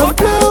 but I'm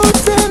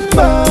floating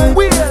by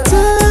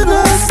to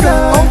the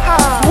sky. Oh,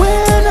 hi.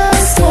 When I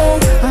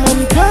smoke, I'm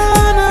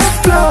gonna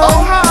float.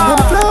 Oh, hi.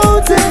 I'm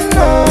floating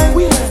by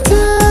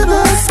to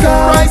the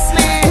sky.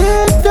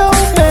 It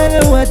don't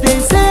matter what they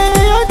say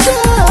or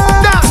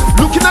try. Now,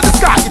 looking at the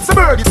sky, it's a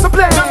bird, it's a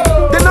plane.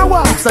 Then I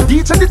walk, a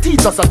teacher, the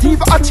teacher,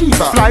 sativa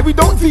achiever. Fly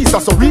without visa,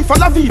 so reef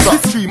la viva.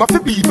 The stream of the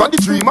beaver, the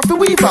dream of the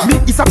weaver. Me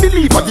is a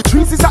believer, the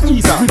trees is a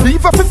easer.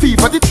 Reliever for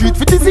fever, the treat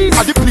for disease.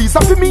 And the please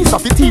of the means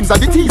of the teams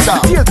and the teaser.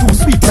 The tail too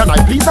sweet, can I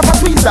please have a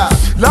tweezer?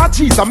 Lord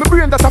Jesus, my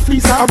brain that's a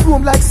fleecer. I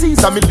roam like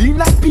Caesar, me lean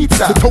like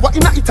pizza. The tower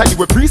in Italy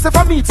where priest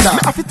ever meets her.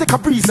 Me have to take a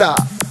breezer.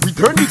 We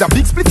turn with a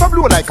big split of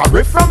blow like a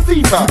ref from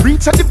Vita. We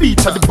reach at the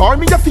beach at the bar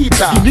me a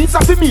feature. He needs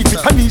to meet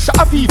with Tanisha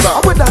Aviva.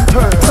 I would not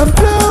turn some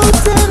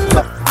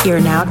floating.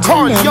 You're now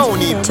tuned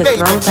in to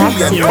Throwback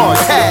Series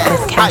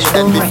with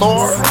Cashflow Rings.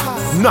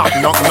 Knock,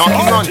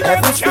 knocking on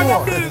heaven's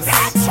door.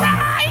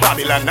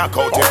 Babylon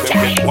knockout if they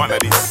pick one of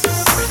these.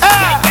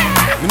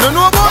 Me no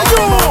know about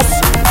you,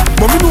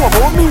 but me know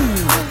about me.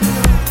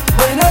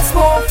 When I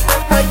smoke,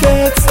 I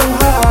get so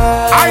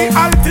high. High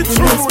altitude.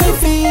 It makes me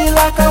feel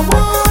like I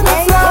wanna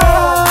fly.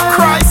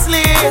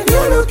 Christly. When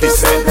you look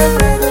into the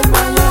red in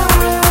my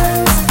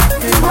eyes,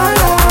 in my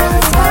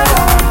eyes, my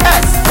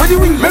eyes. What do you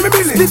mean? Me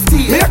Billy. Split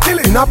tea. Me a kill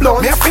it. In a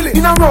blunt. Me a fill it.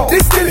 In a row.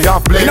 This kill it. You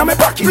have blend. In a me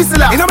pocket.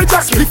 Whistler. In a me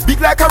jacket. Split big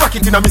like a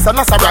rocket. In a Mr.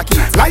 Nasa rocket.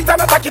 Light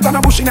and attack it and a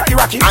bush in a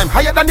Iraqi. I'm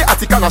higher than the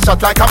attic and a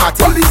shot like a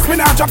matty. Police me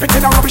now drop it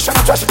in a rubbish and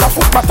a trash it a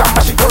footpath and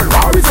mash it. World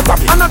war is a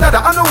topic. And a dada,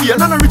 and a wheel,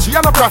 and a richie,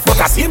 and a profit.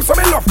 But I see him so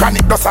me love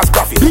chronic dust as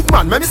profit. Big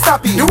man, me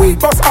stop it. The weed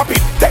bus up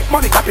it. Take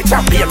money copy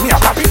champion me a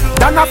pop it.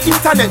 Dan have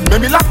internet,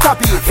 me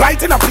laptop it.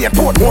 Flight in a plane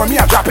port more me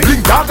a drop it.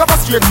 Link dog of a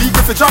straight league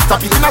if you drop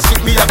top it. In a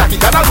shit me a duck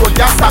it, and a road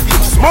gas stop it.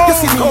 Smoke you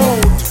see me?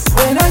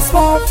 When I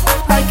smoke,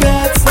 I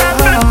get so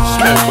high.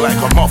 Smoke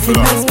like a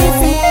muffler. It makes me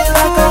feel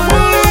like I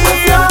wanna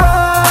fly.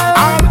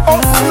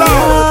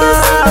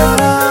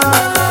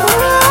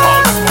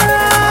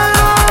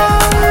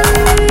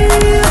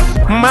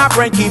 And My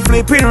brain keep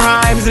flipping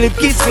rhymes, lip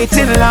keep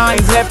spitting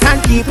lines, left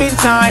hand keeping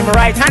time,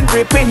 right hand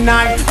gripping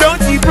knife. Don't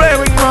you play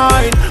with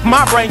mine.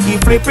 My brain keep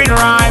flipping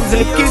rhymes,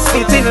 lip keep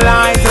spitting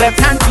lines, left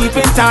hand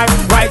keeping time,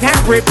 right hand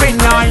gripping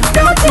knife.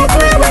 Don't you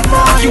play with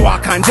mine. You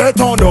walk and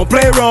jet on, don't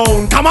play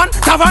round. Come on,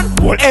 tavern,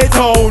 hold a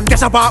tone.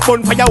 Just a bar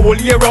bonfire all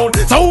year round.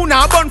 So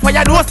now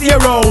bonfire don't stay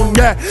around.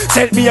 Yeah,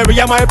 St. Mary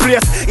my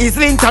place is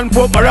Lincoln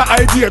Pope or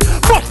idea.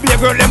 But be a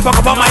girl them fuck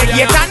up on my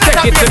gate and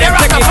take it to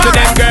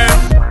them,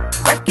 girl.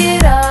 Work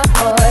it up,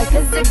 boy,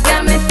 cause it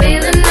got me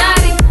feeling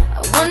naughty.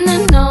 I wanna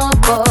know,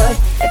 boy,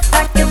 if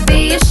I could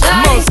be a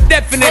shawty. Most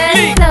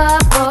definitely. Set it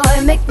up,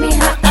 boy, make me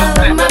hot all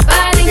over my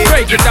body.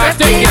 Break it down,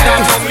 take it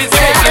down, homie,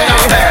 take it down.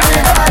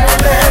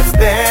 Let's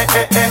dance.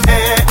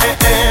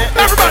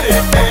 everybody.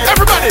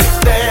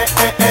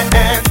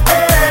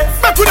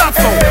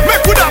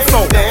 Make we dance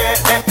now.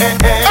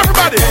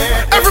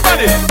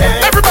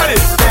 Everybody.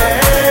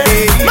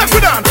 Make we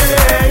dance.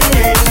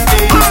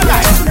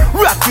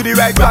 Rock to the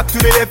right, rock to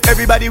the left.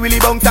 Everybody really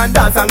bounce and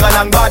dance and go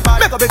along bad.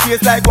 Make up a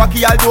face like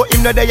Wacky, although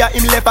him no there,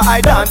 him left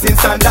I dancing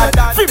standard.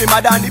 Free me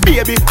mad and the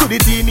baby to the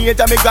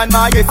teenager, me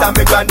grandma, yes and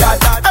me granddad.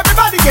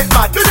 Everybody get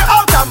mad, do the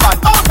out and mad.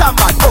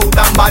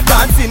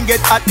 Dancing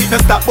get hot, it no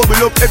stop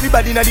bubble up.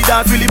 Everybody na the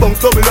dance really bounce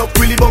double up.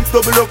 Everybody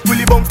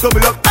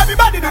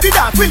do the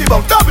dance really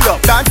bounce double up.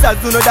 Dancers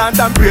do no dance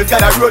and praise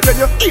God a road. When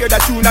you hear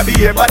that tune a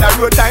behave bad a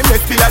road. Time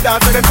let's still a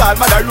dance when them call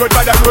mad a road.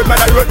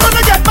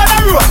 Wanna get mad a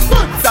road.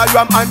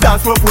 Salam and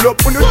dance will pull up.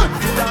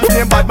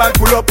 Name bad man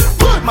pull up.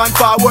 Man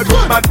forward,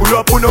 man pull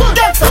up.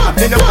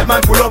 Then the bad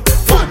man pull up.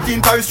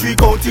 14 Paris Street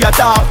County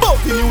attack. Bout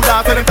the new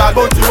dance and them call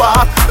Bunty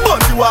walk.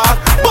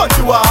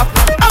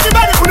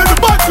 Everybody pull up the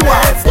Bunty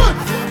walk.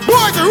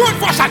 Boys, the road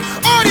fashion.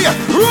 Audio,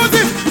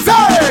 Rosie,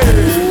 say.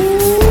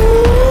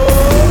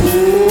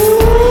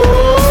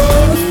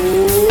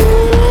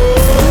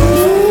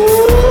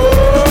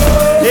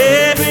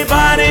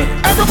 Everybody.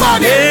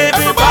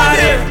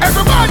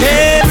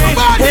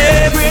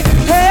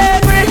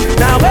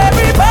 Now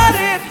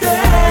everybody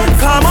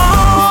dance. Come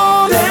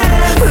on,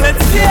 dance.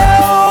 Let's go.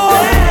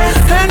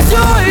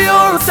 Enjoy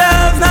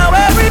yourselves. Now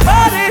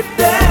everybody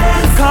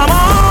dance. Come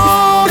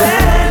on,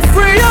 dance.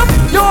 Free up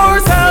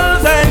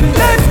yourselves and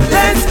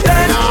dance.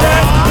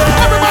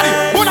 Everybody,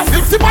 wanna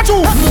sip a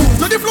juice. Move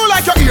to the floor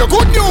like you hear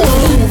good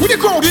news. With the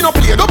crowd in a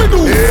play, double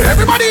do.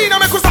 Everybody in a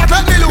make us start,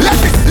 let me loose.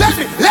 Let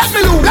me loose. Let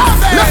me loose.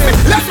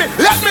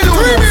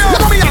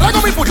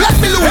 Let me put, let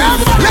me loose.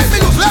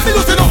 Let me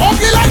loose in a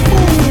ugly like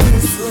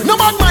moves. No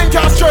bad mind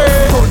can stray.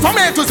 From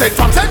A to Z,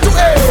 from Z to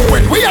A.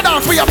 When we are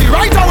dance, we have the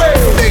right away.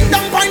 Ding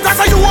dong point, that's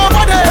how you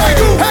over there.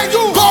 Hey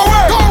you, go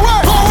away.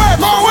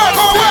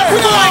 We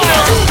don't like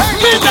that.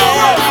 Hey you, go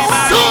away.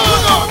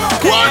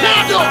 One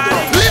and two.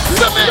 Listen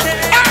to me.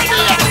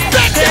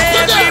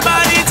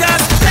 Everybody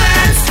just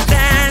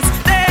dance.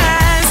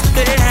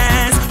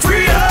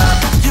 Free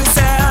up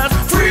yourself.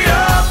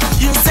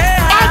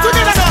 All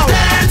together now.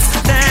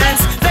 Dance.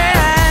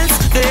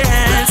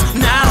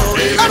 Now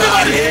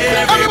everybody.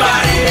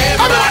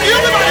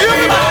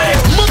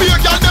 Move your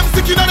girl, them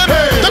sticking on them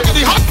head. Them get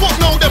the hot fuck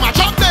now, them a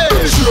drop them.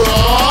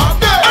 Drop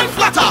them. And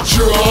flatter.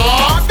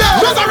 Drop them.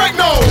 Resurrect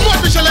now.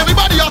 What we shall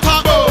everybody a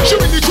talk about.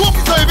 Shooting the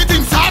trophy so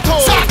everything sato.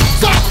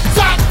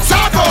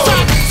 Sato.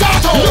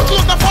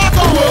 Look the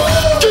photo.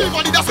 Give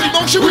body that sleep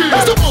on she will.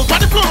 Suppose by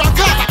the floor and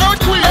cause the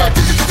earthquake.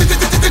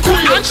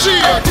 Queen and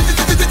she.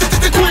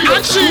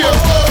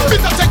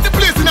 Bitter take the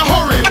place in a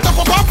hurry. At the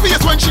pop face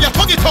when she a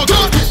tug it out.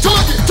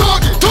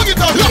 Tug it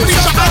out. Lovely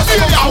shot and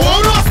feel ya.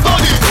 Won't not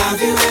study.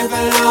 Have you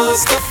ever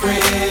lost a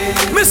friend?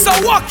 Mr.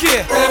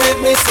 Wacky. Let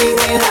me sing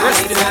it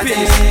Rest in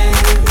peace.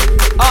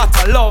 Art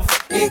of love.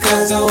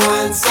 Because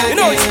once again, you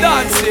know it's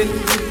dancing.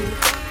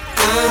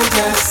 I'm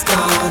just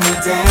gonna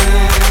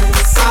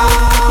dance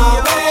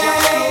all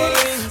day.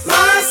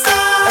 My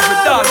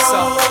sorrow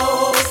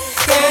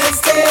can't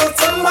stay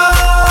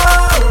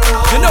tomorrow.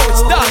 You know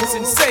it's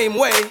dancing same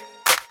way.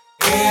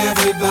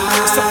 Everybody,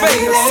 it's a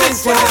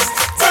Vegas just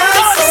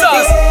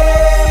dancers.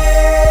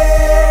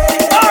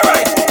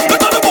 Alright,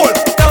 look on the ball.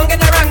 Don't get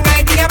the wrong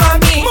idea about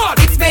me.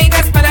 It's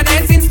Vegas, but a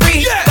dancing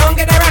spree. Don't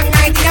get the wrong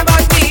idea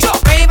about me.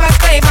 Ravers,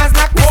 flavors,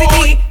 knock me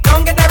city.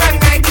 Don't get the wrong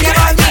idea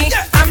about me.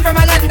 I'm from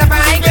a land of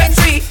high grade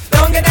tree.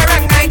 Don't get the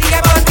wrong idea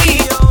about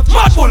me.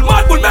 Mad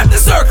bull, make the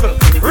circle.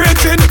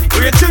 Raging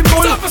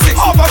bull.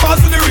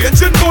 Overpass with the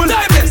raging bull.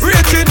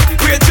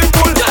 Raging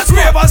bull.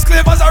 Ravers,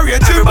 clavers are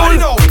raging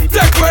bull.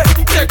 Take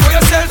way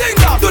yourself.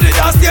 Do the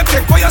dance game,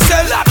 take way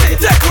yourself.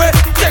 Take way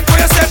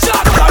yourself.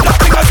 Shut up,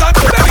 because I'm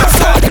to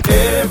yourself.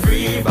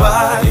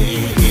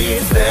 Everybody,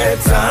 it's their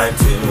time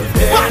to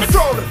dance.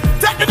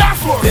 Take the dance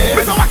floor.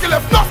 Mr. Wacky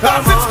left, no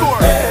dancing score.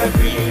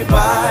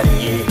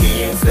 Everybody,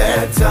 it's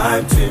their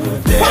time to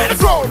dance. Find the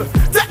crowd.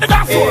 Take the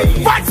dance floor.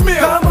 Fight me.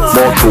 Come on,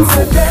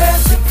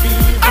 dancing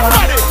fever.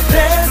 Everybody.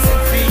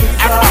 Dancing fever.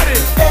 Everybody.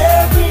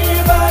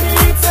 Everybody,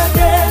 it's a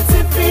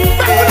dancing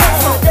fever.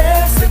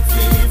 Dancing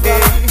fever.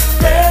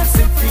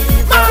 Dancing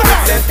fever.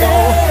 Let's go.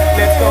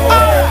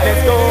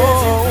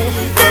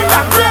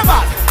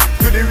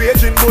 Do the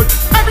raging bull.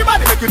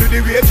 Everybody make you do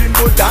the raging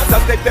bull.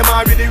 Dancers take them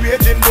all with the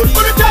raging bull.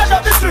 Put the charge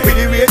up the street with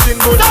the raging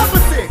bull. Dance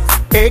with six.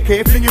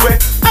 AK fling you away.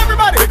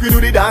 Everybody make you do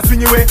the dance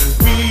fling you away.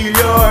 Wheel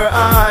your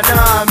hand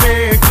and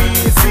make me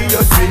see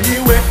you swing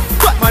you away.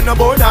 But man no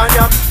bow down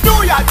ya.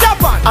 New York,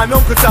 Japan and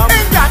Uncle Sam.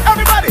 England,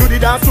 everybody do the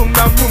dance room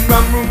ram.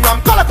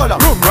 Color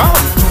room round.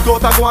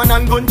 Shoot out a go on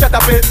and gun chat a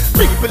play.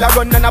 People a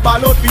run and a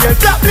ball out field.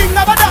 Clap bling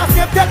have a dance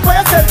game take for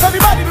yourself.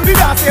 Everybody do the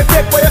dance game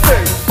take for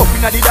yourself. Up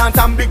inna the dance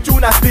and big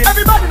tune a spin.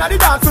 Everybody inna the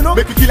dance you know.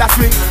 Make you kill a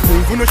swing.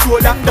 Move on the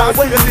shoulder dance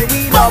when you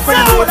sing. Up when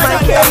you roll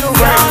like you ain't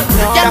around.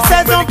 Yes,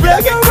 says don't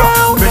play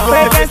around.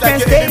 Vegas can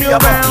stay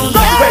around.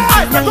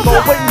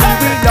 When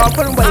we love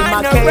and when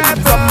my cage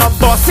from my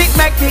boss, it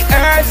make the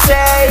earth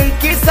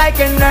shake. It's like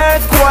an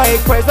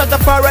earthquake. Praise God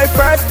for our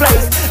first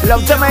place.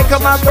 Love Jamaica,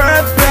 my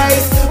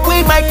birthplace.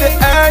 We make the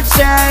earth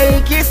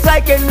shake. It's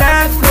like an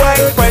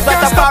earthquake. Praise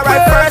God for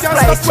our first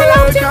place.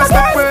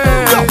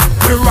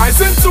 We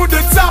rising to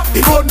the top.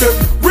 He on them.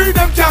 We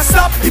them can't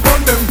stop. He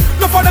on them.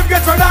 No for them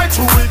get red eye.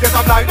 True we get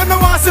a blind. Them no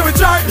want see we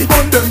try. He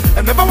on them.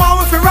 And never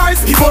want us to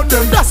rise. He on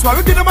them. That's why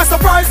we give them a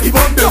surprise. He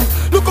on them.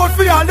 Look out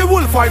for all the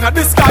wolf find a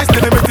disguise.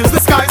 Tell them it is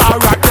disguise.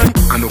 Alright then.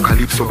 I know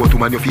calypso, but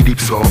man you feel dip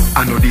so.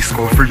 I know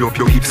disco, free up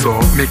your hips so.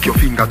 Make your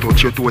finger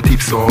touch your toe tip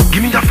so.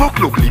 Give me a fuck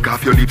look, lick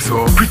off your lips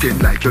so.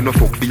 Pretend like you no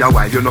fuck for a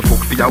while, you no fuck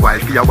for a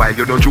while,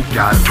 you no juke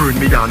gal. Turn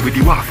me on with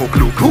the war fuck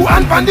look. Who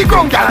and pan the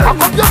ground gal, pack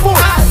up your foot.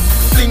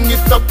 Fling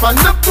it up on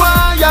the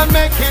choir,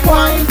 make him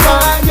wine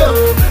for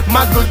you.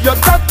 My good your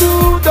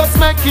tattoo, just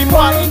make him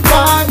wine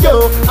for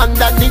you.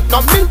 Underneath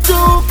coming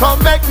to come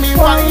make me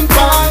wine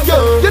for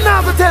you. You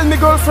never tell me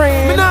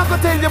girlfriend, me never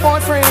tell your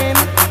boyfriend.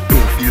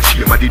 Don't feel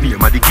shame of the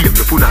name of the game.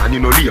 You put on you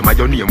no lame of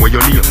your name where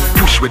your name.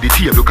 Push with the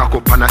table, cock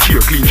up and a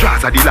share. Clean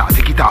jars of the law,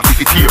 take it off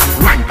if it here.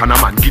 Wine pan a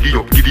man, giddy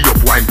up,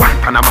 wine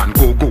pan a man,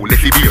 go,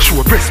 left it beer.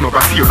 Show breast no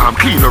brassiere, I'm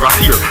clean or a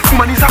sear.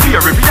 Woman is a fear,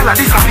 every yellow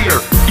disappear.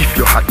 If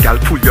you hot gal,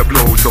 pull your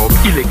blouse up.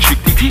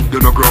 Electricity, you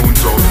no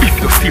grounds up. If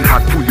you still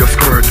hot, pull your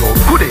skirt up.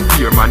 Good head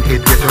here, man,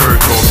 head get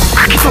hurt up.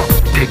 Crack it up,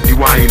 take the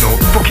wine up.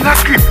 Fucking a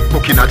script,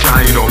 fucking a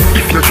gine up.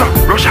 If you drop,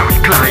 rush off,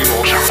 climb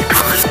up.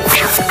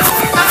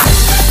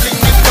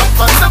 Fling it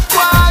up on the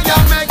choir,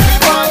 make me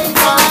wine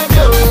for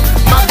you.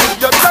 My good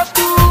your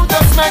tattoo,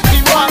 just make me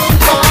wine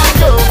for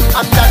you.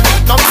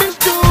 Underneath coming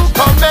to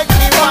come make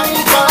me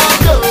wine for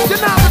you. You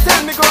never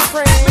tell me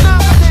girlfriend, me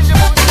never tell you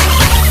boyfriend.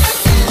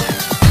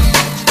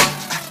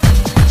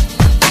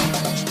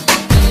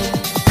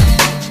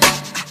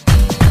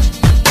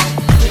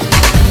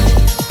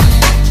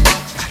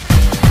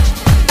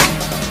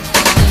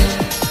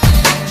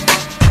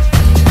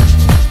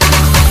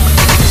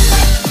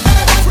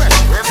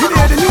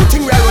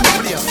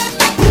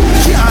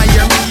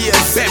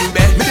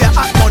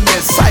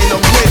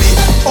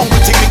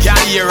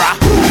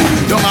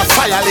 Don't have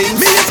firelings.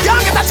 Me is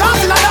can't get a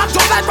chance in a dark,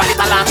 just like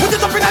Panita Land. Put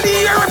it up in the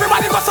air,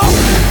 everybody goes up.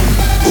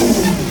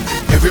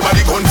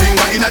 Everybody gun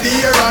finger in the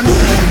air and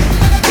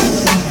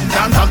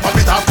dance and pop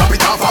it off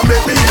and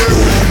make me hear.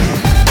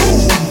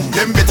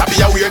 Them better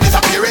be aware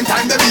disappearing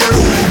time them here.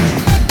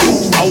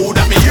 How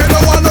that me hear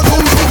no one no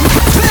come from.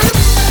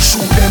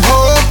 Shoot them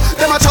up,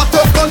 them a chat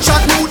up,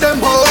 gunshot move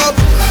them up.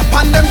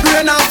 Pan them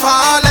grain and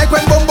fall, like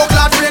when bumbo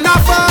clad rain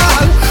and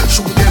fall.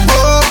 Shoot them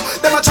up,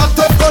 them a chat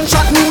up,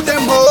 gunshot move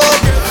them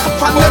up.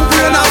 Pan them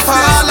grain and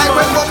fall, like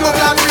when bumbo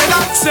clad rain and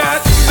fall.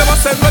 Set, them a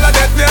send when I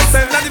dead me a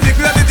send. And the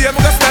people of the day, I'm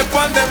gonna step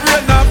on them,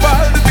 rain and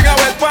fall. The thing I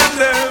wet on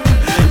them.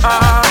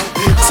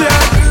 Set,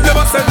 them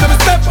a send, them a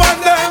step on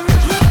them.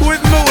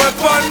 With me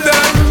weapon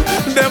them.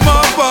 Them a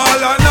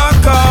fall and a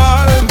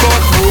call.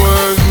 But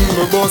when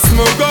me bust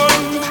my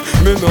gun,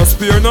 me no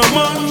spare no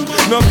man.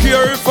 No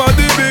care if I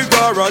the big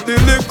or the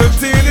little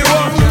teeny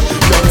one.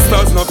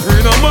 Youngsters no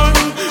free no man.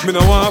 Me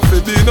no want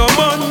to be no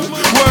man.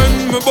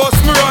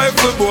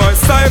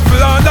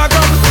 disciple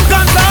underground.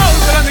 Guns out,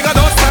 tell a nigga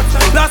don't step.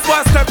 Last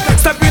one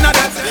step in a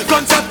death.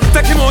 Gunshot,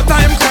 take him out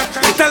time check.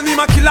 Tell me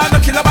my killer, no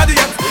killer body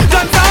yet.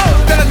 Guns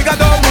out, tell a nigga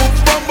don't move.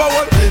 Bumble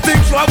wall, think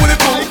so I will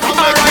move.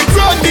 Alright,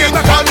 run here,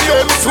 I can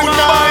you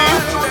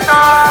tonight.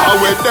 How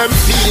when them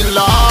feel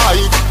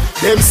like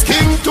them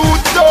skin too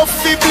tough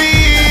to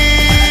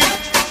bleed.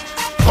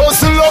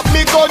 Hustle up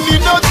me gun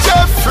in a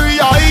Jeffrey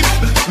hype.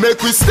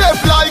 Make we step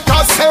like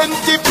a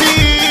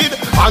centipede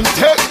and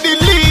take the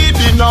lead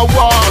in a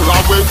war.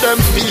 How when them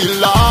feel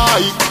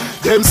like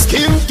them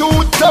skin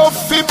too tough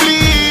to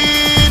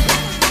bleed.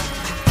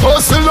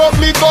 Hustle up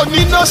me gun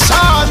in a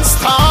chance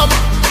stamp.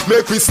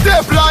 Make we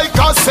step like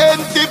a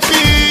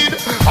centipede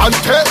and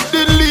take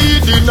the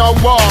lead in a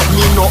war.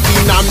 Me no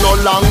in and no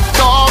long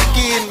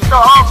talking.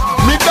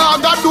 Me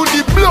dog a do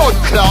the blood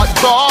clot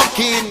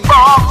barking.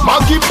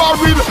 Maggie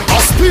barrel a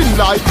spin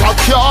like a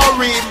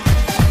carry.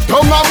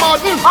 Don't a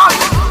madden,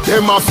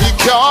 them a fi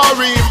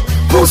carry.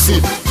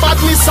 Pussy,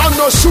 badness and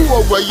no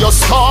sure where you're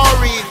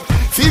scoring.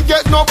 Fi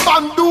get no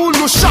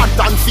bandulu shot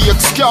and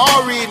fake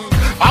scarring.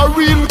 A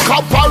real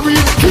cop, a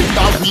real kid,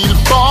 a real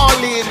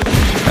ballin'.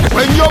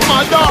 When your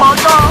mother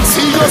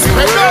see you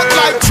spread out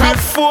like trap.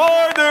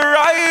 Before the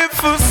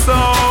rifle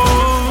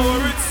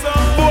sound,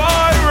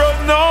 boy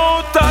run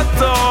out of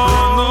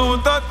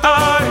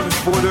town.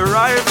 Before the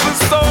rifle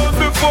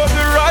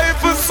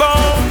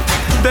sound,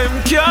 them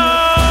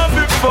can't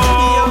be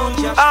found.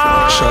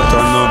 Shot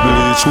on the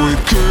bleach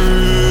with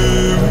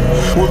cream.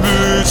 We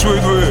bleach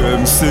with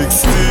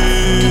M16.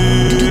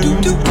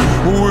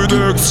 With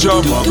extra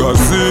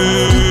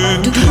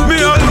magazine. Me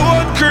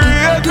alone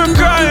create the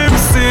crime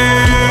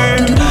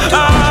scene.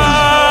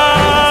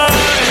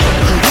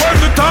 When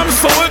the time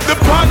so with the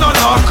pan and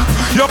lock,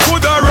 you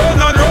put a run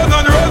and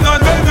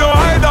then you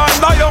hide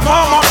under your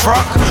mama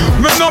frock.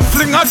 Me no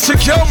fling a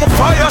chick, you me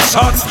fire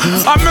shots.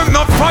 I me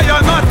no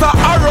fire, not a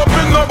arrow.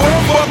 Me no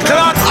bomb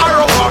clad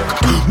arrow back.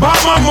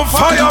 Mama me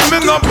fire, me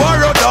no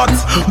borrow that.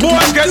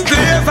 Boy get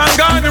days and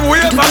gone in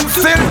ways and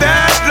still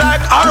dead like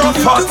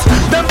Arafat.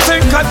 Them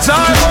think a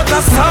joy but a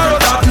sorrow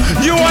that.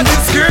 You a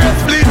disgrace,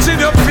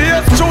 bleaching your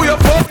face through your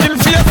fucking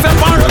face and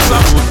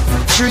marathon.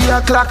 3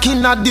 o'clock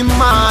in the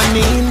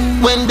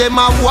morning, when them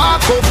a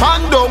walk up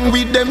and down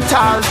with them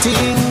tall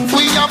thing.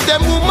 We have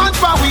them woman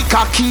for we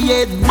cocky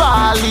head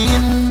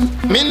balling.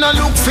 Me no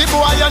look for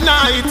boy a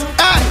night.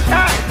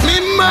 Me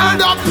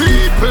murder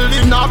people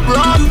in a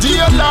broad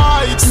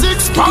daylight.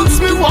 6 pounds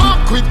me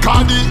walk with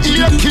the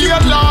AK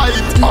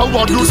light. I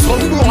want do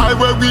some boy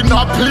where we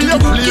not play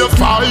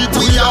fight.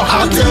 We are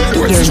hot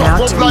we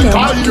chop up like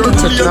iron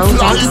plane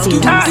flight.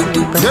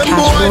 Them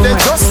boy they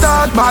just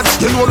start bad.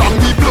 You know long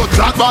the blood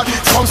clot bad.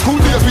 From school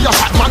days we a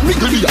shot man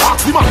mickle me.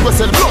 Ask the man we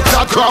sell blood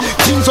clot crap.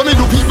 Things when me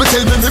do people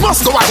tell me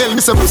must go a hell.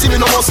 Me say pussy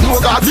me no must know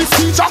God. This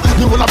teacher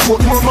me wanna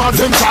put more mad.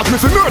 Them talk me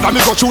for murder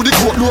me go through the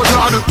court load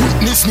lad.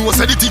 Witness know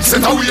say the thing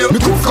set away. Me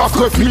cook off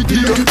crap me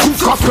deal.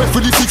 Cook off crap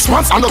for the 6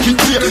 months and no kick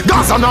play.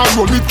 Gaza now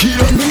roll with key.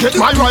 Get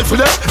my rifle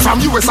there from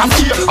US and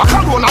here. I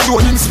can't run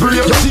alone in spray.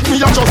 You think me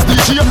a just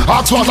DJ?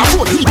 Ask what I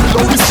put people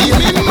down the steam.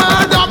 Me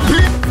murder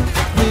people.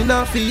 Me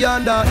not fi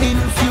under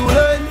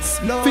influence.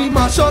 Fi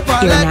mash up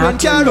a You're leg now when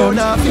tuned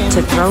Carona in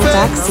to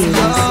Throwback series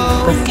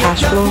with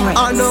Cashflow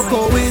I no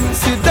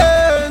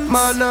coincidence.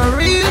 Man a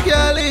real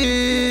girl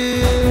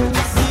is.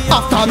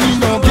 After me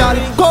no girl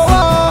go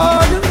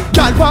on.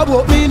 Girl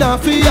pop me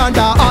not fi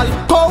under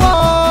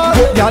alcohol.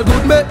 Girl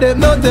good make them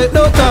no take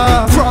no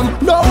time from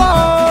no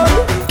one.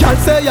 Girl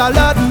say a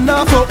lad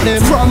na fuck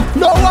them from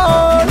no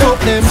one. Fuck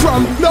them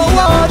from no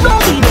one. No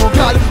me no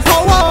girl go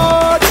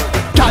on.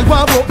 Girl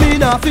pop me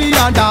not fi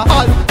under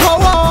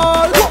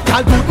alcohol.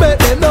 Girl good make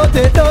them no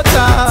take no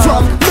time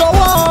from no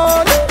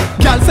one.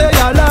 Girl say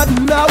a lad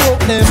na fuck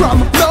them from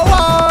no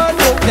one.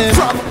 Fuck them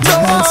from no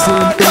one.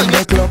 In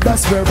the club,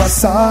 that's where I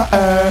saw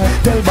her.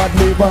 Tell bad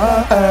me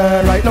want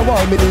her. Right now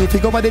all me need to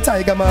go by the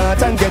Tiger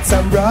Mart and get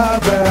some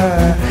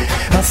rubber.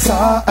 I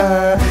saw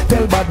her.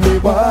 Tell bad me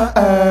want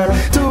her.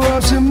 To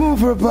have she move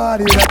her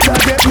body, that's how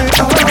get me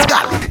on.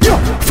 Yo,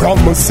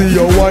 from me see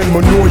your wine, me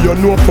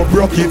know for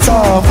broke it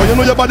off. You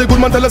know your body good,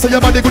 man, tell us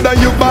your body good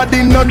and your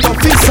body not tough.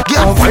 It's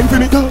wine for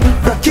me,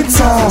 broke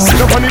it off. See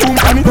your body boom,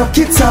 honey, broke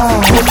it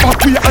off. Come back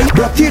to your eye,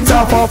 broke it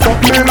off. And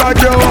fuck me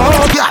like you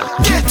want.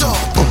 Get up,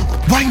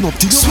 wind up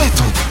till you sweat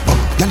up.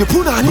 Girl, you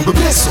put on you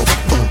bless up.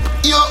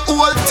 You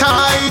hold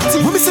tight.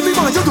 When me see me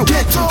man, you do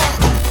get up.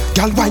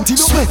 Girl, wind till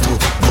you sweat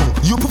up.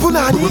 You put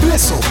on you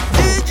bless up.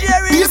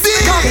 Baby,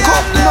 cock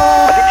up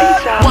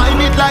now. Wind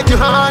it like you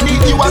honey.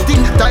 You are the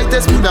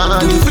tightest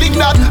punani. Flick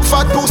that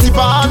fat pussy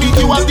body.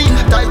 You are the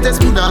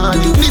tightest punani.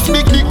 This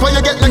big dick where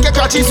you get like a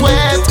catchy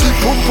sweat.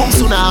 Pum pum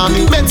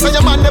tsunami. Men say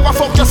your man never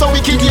fuck you so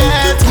wicked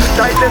yet.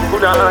 Tightest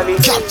punani.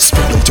 Girl,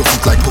 spread out your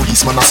feet like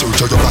policeman a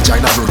search. Your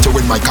vagina hurt you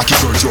when my cocky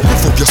hurt you.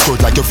 Fuck your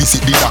skirt like you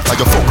visit the doctor.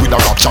 You fuck with a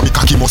rapture. Me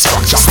cocky must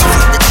fracture.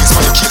 Me kiss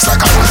for your case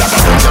like a fire.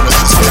 You know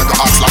use for your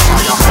ass like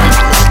fire.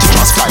 Make you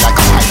just fly like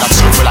a fire. That's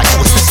circle like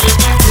Moses.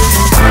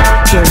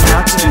 You're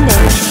now tuned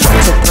in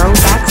to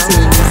Throwback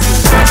series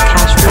with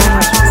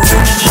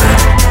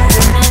Cashflow.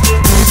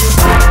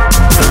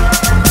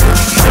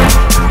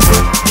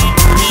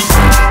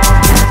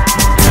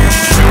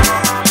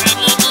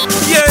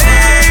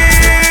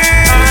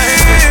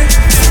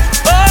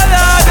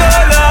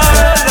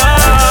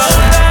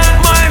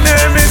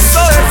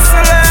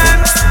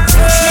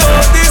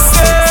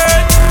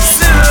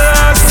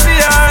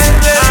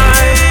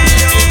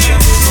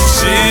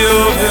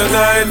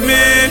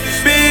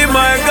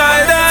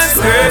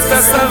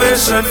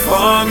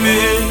 for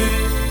me.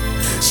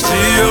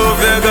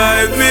 Jehovah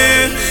guide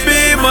me,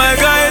 be my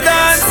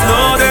guidance.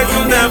 No, they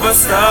could never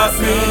stop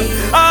me.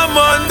 I'm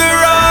on the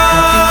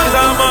rock,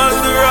 I'm on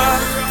the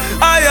rock.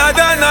 Higher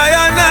than I.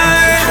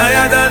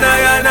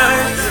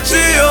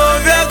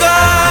 Jehovah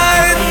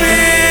guide me.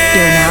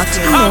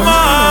 I'm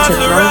on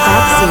the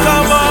rock,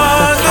 I'm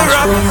on the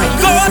rock.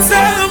 Go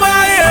tell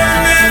my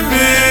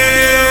enemy,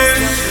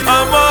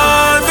 I'm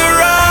on the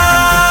rock.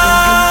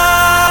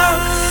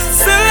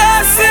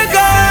 Celeste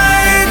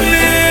guide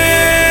me,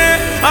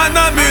 and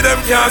I me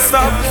them can't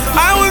stop.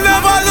 I will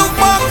never look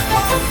back.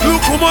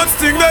 Look how much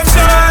thing them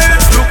shine,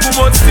 look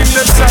how much thing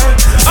them shine,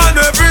 and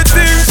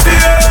everything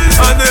fail,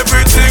 and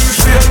everything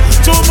fail.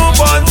 To move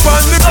on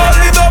from the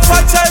only enough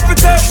I try to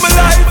take my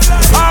life.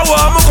 I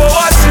want me go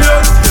out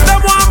here,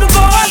 them want me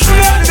go out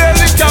here.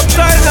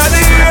 Helicopter in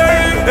the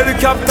air,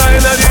 helicopter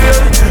in the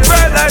air.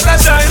 Bright light a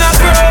China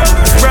girl,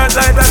 bright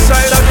light a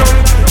China girl.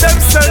 Them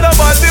say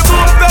nobody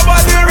move,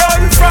 nobody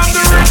run from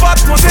the river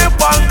to the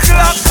bank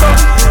clock.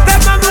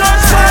 Them a run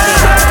from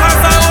the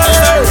cause I was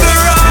on the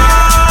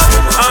rock,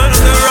 on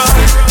the rock.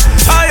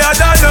 Higher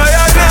than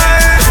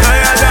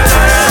higher than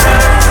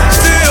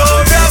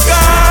Jehovah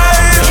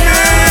guide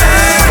me,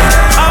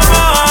 I'm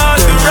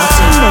on the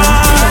rock.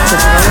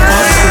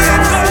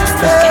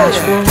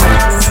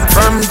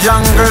 From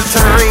jungle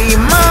to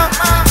Rima,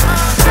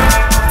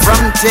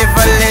 from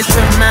Tivoli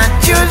to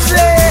Matthews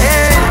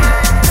Lane.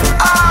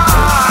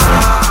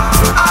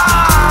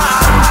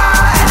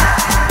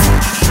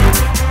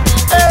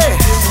 Hey.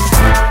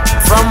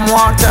 From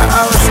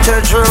Waterhouse to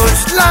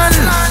Jerusalem,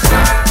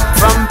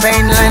 from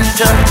Painland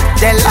to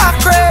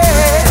Delacre.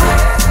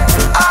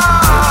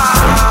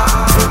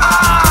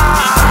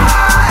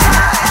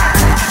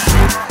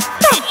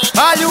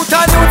 A youth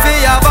and youth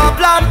we have a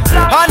plan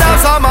and have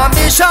some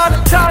ambition.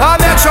 I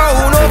make sure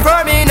who know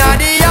firm in the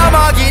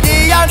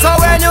Gideon. So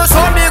when you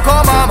son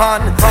become a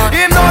man,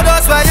 him know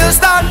just where you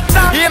stand.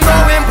 Him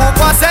know him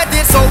Papa set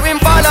it, so him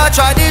follow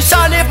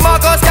tradition. If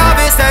Marcus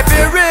Garvey step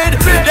in read,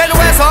 then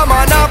where some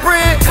man a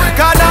pray.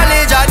 Cause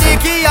knowledge are the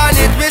key and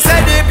it we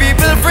set the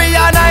people free.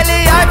 And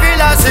highly high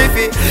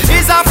philosophy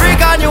is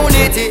African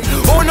unity.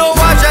 Who know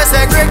what just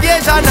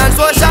segregation and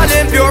social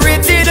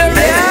impurity. The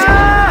real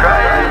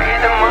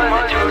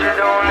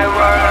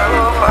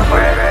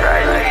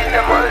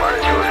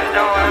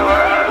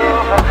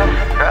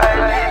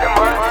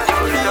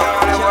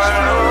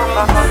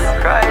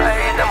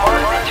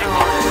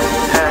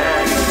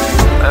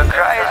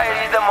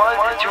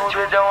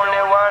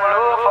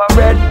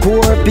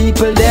Poor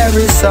people, there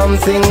is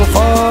something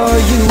for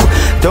you.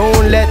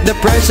 Don't let the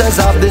pressures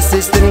of the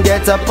system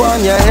get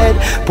upon your head.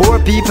 Poor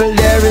people,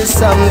 there is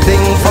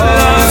something for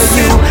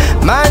you.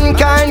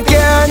 Mankind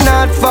care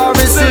not for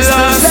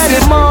resistance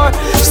anymore.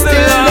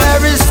 Still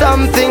there is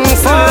something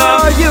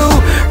for you.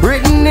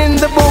 Written in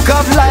the book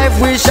of life,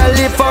 we shall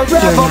live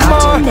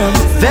forevermore.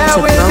 There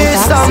will be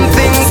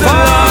something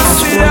for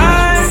you.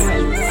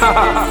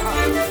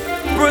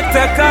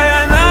 Protect I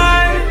and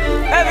I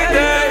every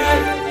day.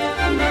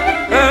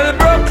 Hell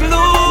broke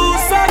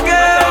loose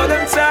again.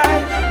 Them try,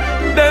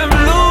 them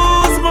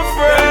lose my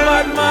friend.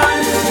 Bad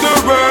mind, the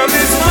world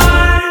is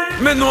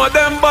mine. Me know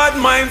them bad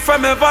mind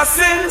from ever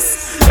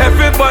since.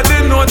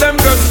 Everybody know them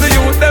girls, the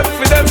youth, them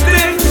for them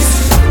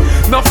things.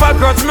 No for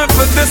grudge me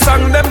for the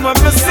song, them when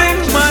me sing.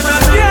 Man, I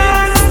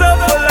can't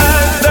stop for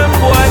life. Them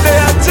boy, they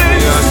are cheap.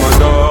 Me and my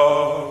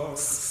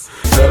dogs,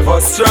 never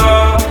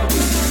strong.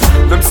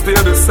 Them stay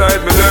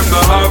beside me, them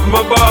not have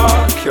my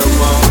back. Yeah,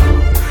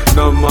 man.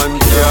 No man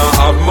can't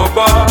have my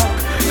back.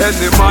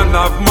 Any man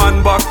have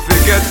man back, they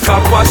get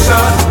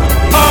compassion.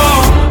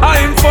 Oh,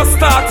 I ain't for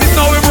started,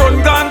 now we run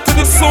down to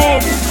the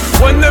soup.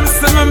 When them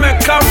see me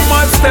make a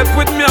mad step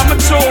with me and my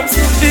troops.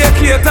 They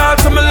cater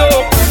to my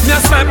look. Me a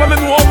sniper, me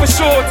know me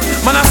shoot.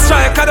 Man a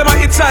striker, them a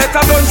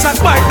hitchhiker, gunshot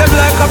bite them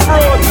like a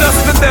fraud.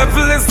 Just the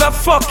devil is the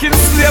fucking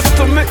slave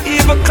to me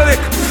evil click.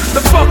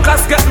 The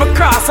fuckers get me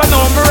cross, I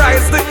know me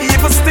rise the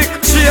evil stick.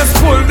 Chase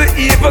pull the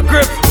evil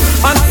grip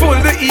and pull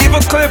the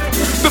evil clip.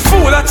 The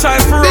fool I try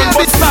to run,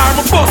 but star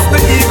me bust the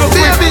evil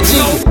grip.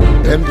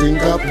 Them think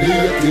of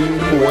plating,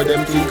 the more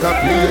them think of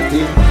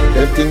plating.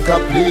 Them think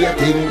of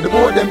plating, the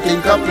more them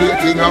think of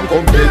plating. And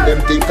compare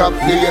them think of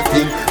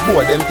plating,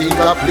 more them think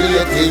of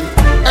plating.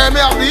 Hey, me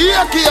have the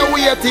AK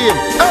waiting.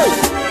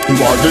 Hey! You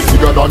are get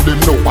bigger than them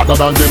now, better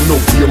than them now.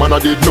 Fear man a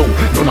dead now.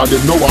 None of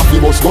them know what the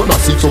bus gonna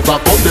 6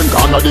 o'clock up. Them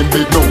gone of them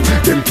bed now.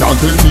 Them can't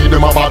tell me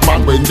them a bad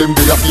man when them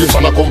they a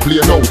station a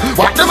complain now.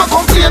 What them a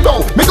complain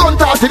now? Me gun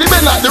talk to the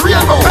men like the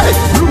rainbow. Hey,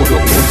 load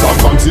up guns and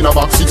banks in a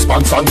back 6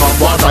 pants and man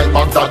one like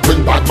Baghdad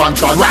when bad man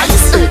can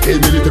rise. AK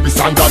military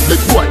standard,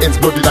 let boy ends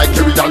bloody like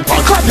Kerry and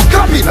Pan. Clap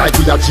it like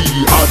we a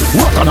jihad.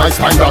 What a nice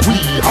time that we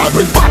had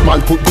when bad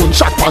man put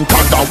gunshot pan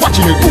down,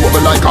 watching it go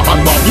over like a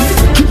handbag.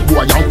 Kill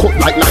boy and cut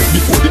like knife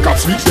before the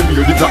cops reach. Them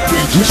hear the black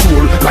reach me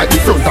sure like the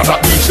front of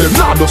that beach. Them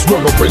now just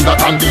run up when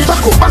that and leave.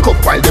 Back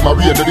up while them a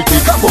rear the key.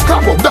 Clap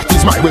up, that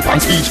is my weapon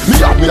speech. Me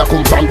have me a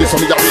come from this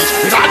so me a reach.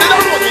 Me nah, they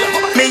don't know me.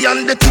 Me me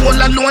and the toll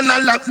alone I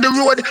lock the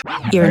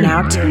road. You're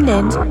now tuned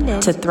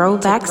in to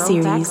Throwback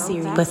Series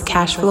with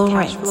Cashflow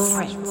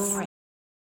Rinse.